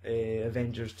back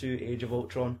Avengers 2 Age of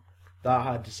Ultron. That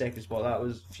had the second spot. That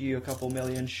was a couple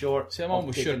million short. See, I'm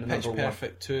almost sure Pitch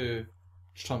Perfect 2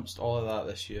 trumps all of that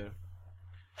this year.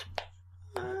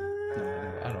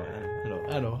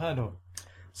 I know.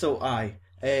 So,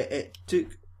 it took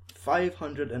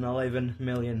 $511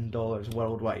 million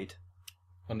worldwide.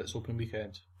 on its open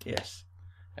weekend. Yes.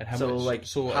 And how So, much? like,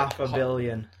 so half a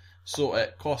billion. So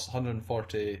it cost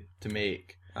 140 to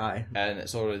make, Aye. and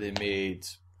it's already made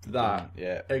That.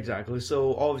 Yeah. Exactly.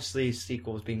 So, obviously,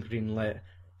 sequel's been greenlit.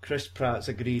 Chris Pratt's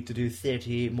agreed to do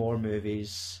 38 more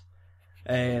movies.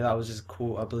 That was his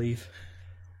quote, I believe.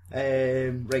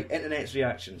 Right, internet's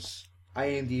reactions.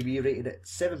 IMDb rated it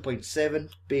 7.7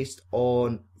 based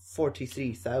on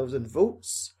 43,000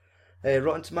 votes.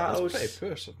 Rotten Tomatoes. That's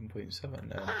pretty poor,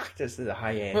 7.7. This is the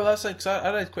high end. Well, that's like, 'cause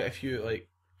I read quite a few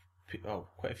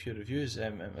quite a few reviews. I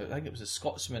think it was a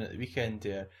Scotsman at the weekend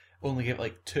there. Only gave it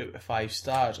like 2 out of 5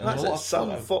 stars. And That's there's a it. lot Some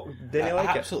of folk didn't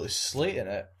like it. absolutely slating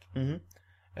it.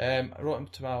 Mm-hmm. Rotten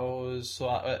Tomatoes.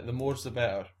 So the more's the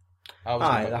better.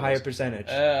 The higher percentage.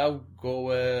 I'll go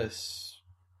with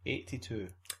 82.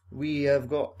 We have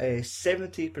got a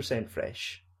 70%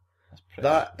 fresh.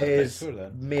 That's That is pretty poor,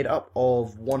 then. made up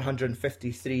of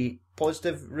 153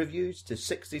 positive reviews to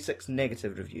 66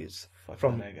 negative reviews Fucking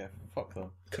from negative. Fuck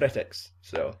them. critics.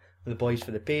 So the boys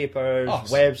for the papers,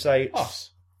 Us. websites.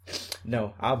 Us.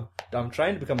 No, I'm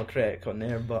trying to become a critic on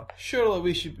there, but Surely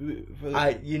we should.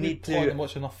 you need to- to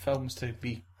watch enough films to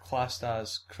be classed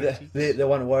as critics. they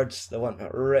want words. They want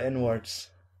written words.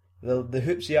 The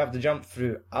hoops you have to jump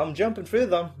through. I'm jumping through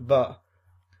them, but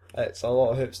it's a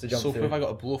lot of hoops to jump So through. have I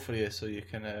got a blow for you so you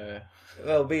can?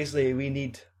 Well, basically, we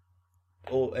need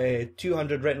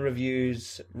 200 written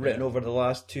reviews written over the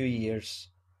last 2 years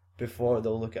before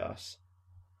they'll look at us.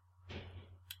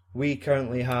 We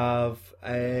currently have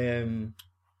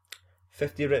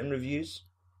 50 written reviews,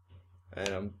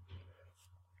 and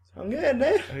I'm getting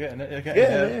there. You're getting it. You're Getting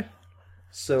getting there. it.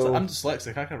 So, I'm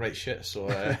dyslexic. I can write shit.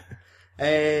 So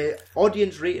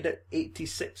audience rated at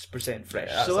 86% fresh.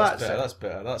 that's better. That's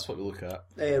better. That's what we look at.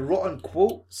 Rotten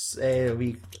quotes.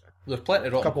 We There's plenty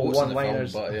of rotten Couple quotes in the film,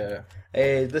 one-liners. but yeah.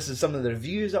 This is some of the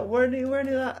reviews that weren't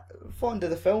that fond of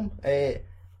the film.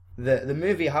 The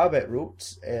movie Habit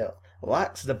wrote,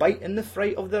 lacks the bite and the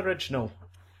fright of the original.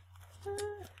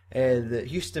 The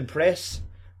Houston Press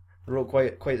wrote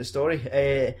quite the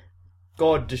story.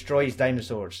 God destroys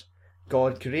dinosaurs.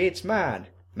 God creates man.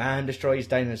 Man destroys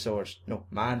dinosaurs. No,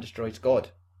 man destroys God.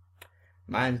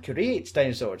 Man creates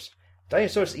dinosaurs.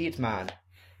 Dinosaurs eat man.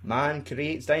 Man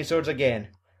creates dinosaurs again.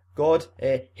 God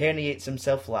herniates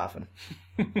himself laughing.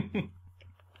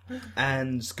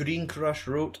 And Screen Crush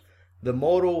wrote, the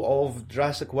moral of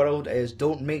Jurassic World is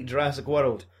don't make Jurassic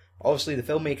World. Obviously, the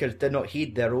filmmakers did not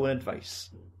heed their own advice.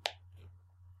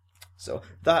 So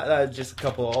that is just a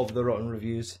couple of the rotten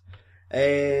reviews.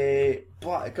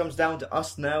 But it comes down to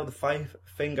us now, the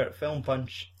 5-finger film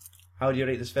punch. How do you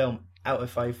rate this film out of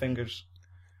 5 fingers?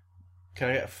 Can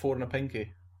I get a 4 and a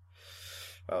pinky?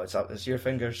 Well, it's your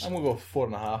fingers. I'm gonna go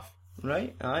 4.5.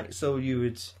 Right, alright, so you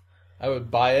would... I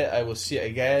would buy it. I will see it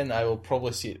again. I will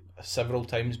probably see it several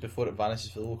times before it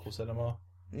vanishes for the local cinema.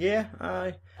 Yeah,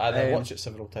 aye. And then watch it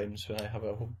several times when I have it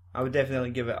at home. I would definitely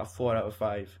give it a 4 out of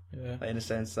 5. Yeah. In the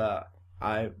sense that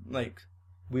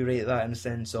we rate that in the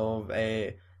sense of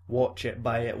watch it,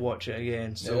 buy it, watch it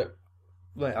again. So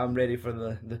I'm ready for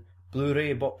the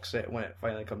Blu-ray box set when it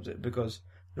finally comes out, because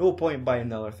no point buying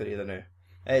the other 3 of them now.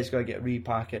 It's going to get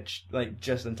repackaged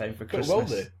just in time for But Christmas.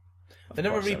 will they? They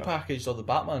never repackaged all the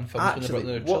Batman films when they brought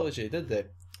their trilogy, did they?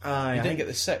 You didn't get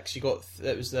the 6. You got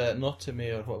it was the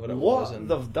Anatomy or whatever it was. What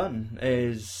they've done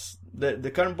is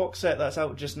the current box set that's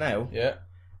out just now. Yeah.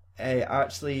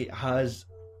 Actually has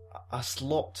a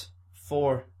slot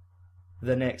for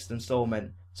the next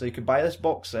installment. So you could buy this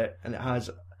box set and it has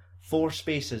 4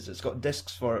 spaces. It's got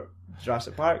discs for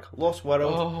Jurassic Park, Lost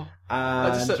World,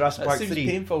 and Jurassic Park 3.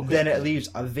 Painful, then it leaves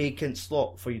a vacant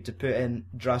slot for you to put in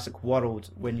Jurassic World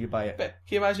when you buy it. But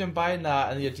can you imagine buying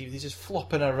that and your DVD's just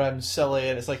flopping around silly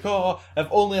and it's like, if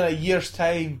only in a year's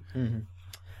time. Mm-hmm.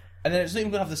 And then it's not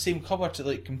even going to have the same cover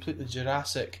to complete the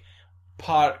Jurassic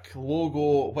Park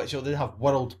logo, which will then have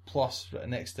World Plus right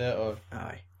next to it. Or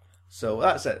Aye. So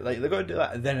that's it. They're going to do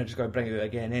that, and then they're just going to bring it out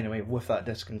again anyway with that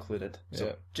disc included.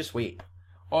 So just wait.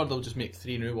 Or they'll just make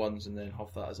 3 new ones and then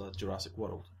have that as a Jurassic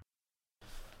World.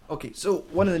 Okay, so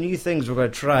one of the new things we're going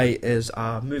to try is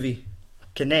a movie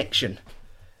connection.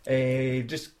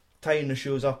 Just tying the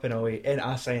shows up in a way, in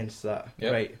a sense that,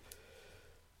 right.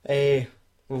 We've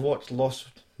watched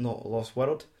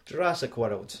Jurassic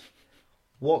World.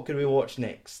 What could we watch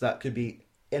next that could be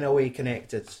in a way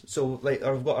connected? So, we've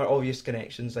got our obvious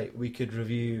connections, we could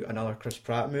review another Chris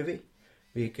Pratt movie.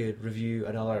 We could review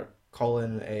another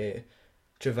Colin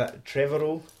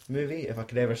Trevorrow movie, if I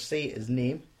could ever say his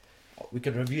name. We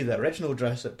could review the original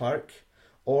Jurassic Park,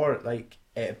 or at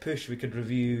a push we could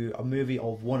review a movie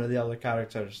of one of the other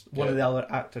characters, one of the other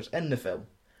actors in the film.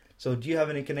 So do you have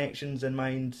any connections in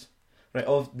mind? Right,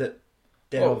 of the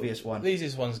Well, obvious one. The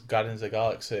easiest one's Guardians of the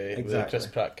Galaxy with the Exactly. Chris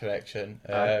Pratt connection.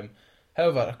 Aye.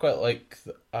 However, I quite like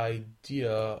the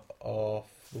idea of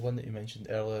the one that you mentioned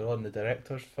earlier on, the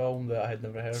director's film that I had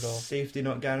never heard of. Safety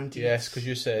Not Guaranteed. Yes, because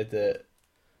you said that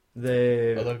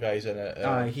The other guys in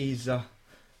it. he's a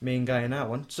main guy in that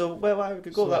one. So, well, I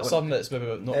could go so that that's one. something that's maybe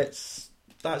not.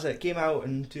 That's it. Came out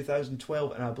in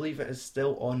 2012, and I believe it is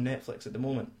still on Netflix at the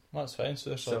moment. That's fine.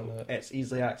 So there's something So that. it's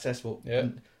easily accessible. Yeah.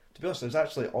 And to be honest, it was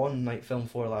actually on Night Film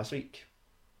 4 last week.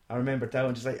 I remember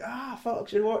telling just like, fuck,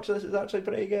 should watch this. It's actually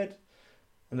pretty good.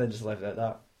 And then just left it at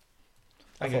that.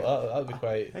 I thought that'd be I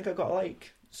quite. think I got a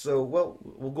like. So, well,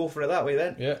 we'll go for it that way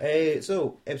then. Yeah.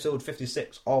 So, episode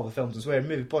 56 of the Films and Swear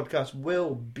Movie Podcast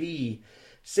will be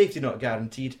Safety Not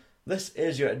Guaranteed. This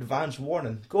is your advance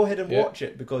warning. Go ahead and watch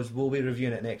it because we'll be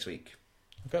reviewing it next week.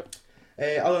 Okay.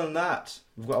 Other than that,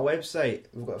 we've got a website,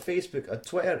 we've got a Facebook, a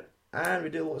Twitter, and we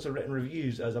do lots of written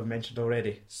reviews, as I've mentioned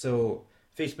already. So,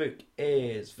 Facebook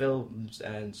is Films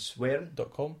and Swearing.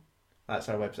 .com. That's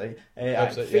our website. Website,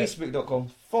 At facebook.com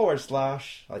 /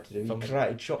 I like to do a Film.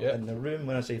 karate chop Yeah. in the room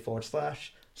when I say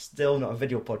 / still not a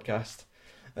video podcast.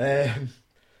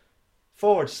 /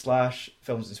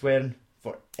 Films and Swearing.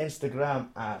 For Instagram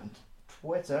and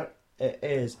Twitter, it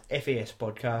is FAS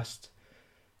Podcast,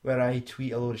 where I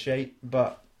tweet a load of shite,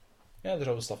 but Yeah, there's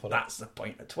always stuff like that's the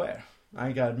point of Twitter. I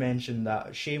think I'd mentioned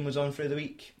that Shame was on through the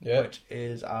week, Yeah. which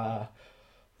is a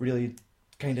really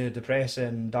kind of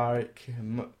depressing, dark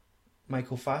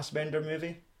Michael Fassbender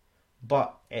movie,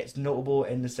 but it's notable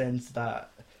in the sense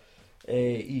that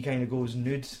he kind of goes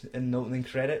nude in the opening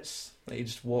credits. Like he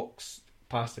just walks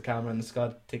past the camera in the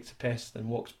scud, takes a piss, then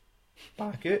walks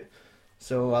back out.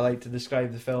 So I like to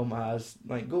describe the film as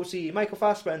like, go see Michael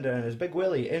Fassbender and his big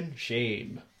willy in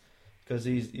Shame, because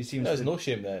he seems There's to... no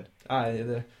shame then.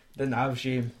 They didn't have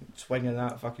shame swinging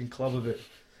that fucking club about.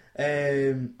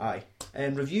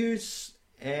 And reviews,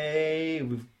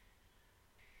 we've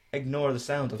ignore the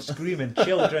sound of screaming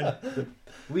children.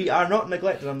 We are not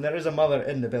neglecting them. There is a mother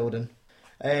in the building.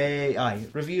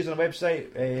 Reviews on the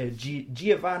website.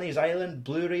 Giovanni's Island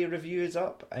Blu-ray review is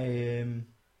up,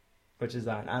 which is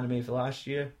an anime for last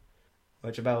year,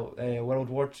 which about World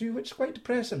War II, which is quite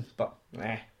depressing. But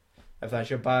if that's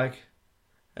your bag,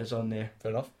 it's on there.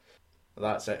 Fair enough.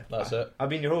 That's it. That's it. I've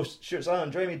been your host, Stuart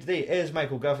Silent. Joining me today is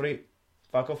Michael Guthrie.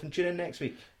 Fuck off and tune in next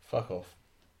week. Fuck off.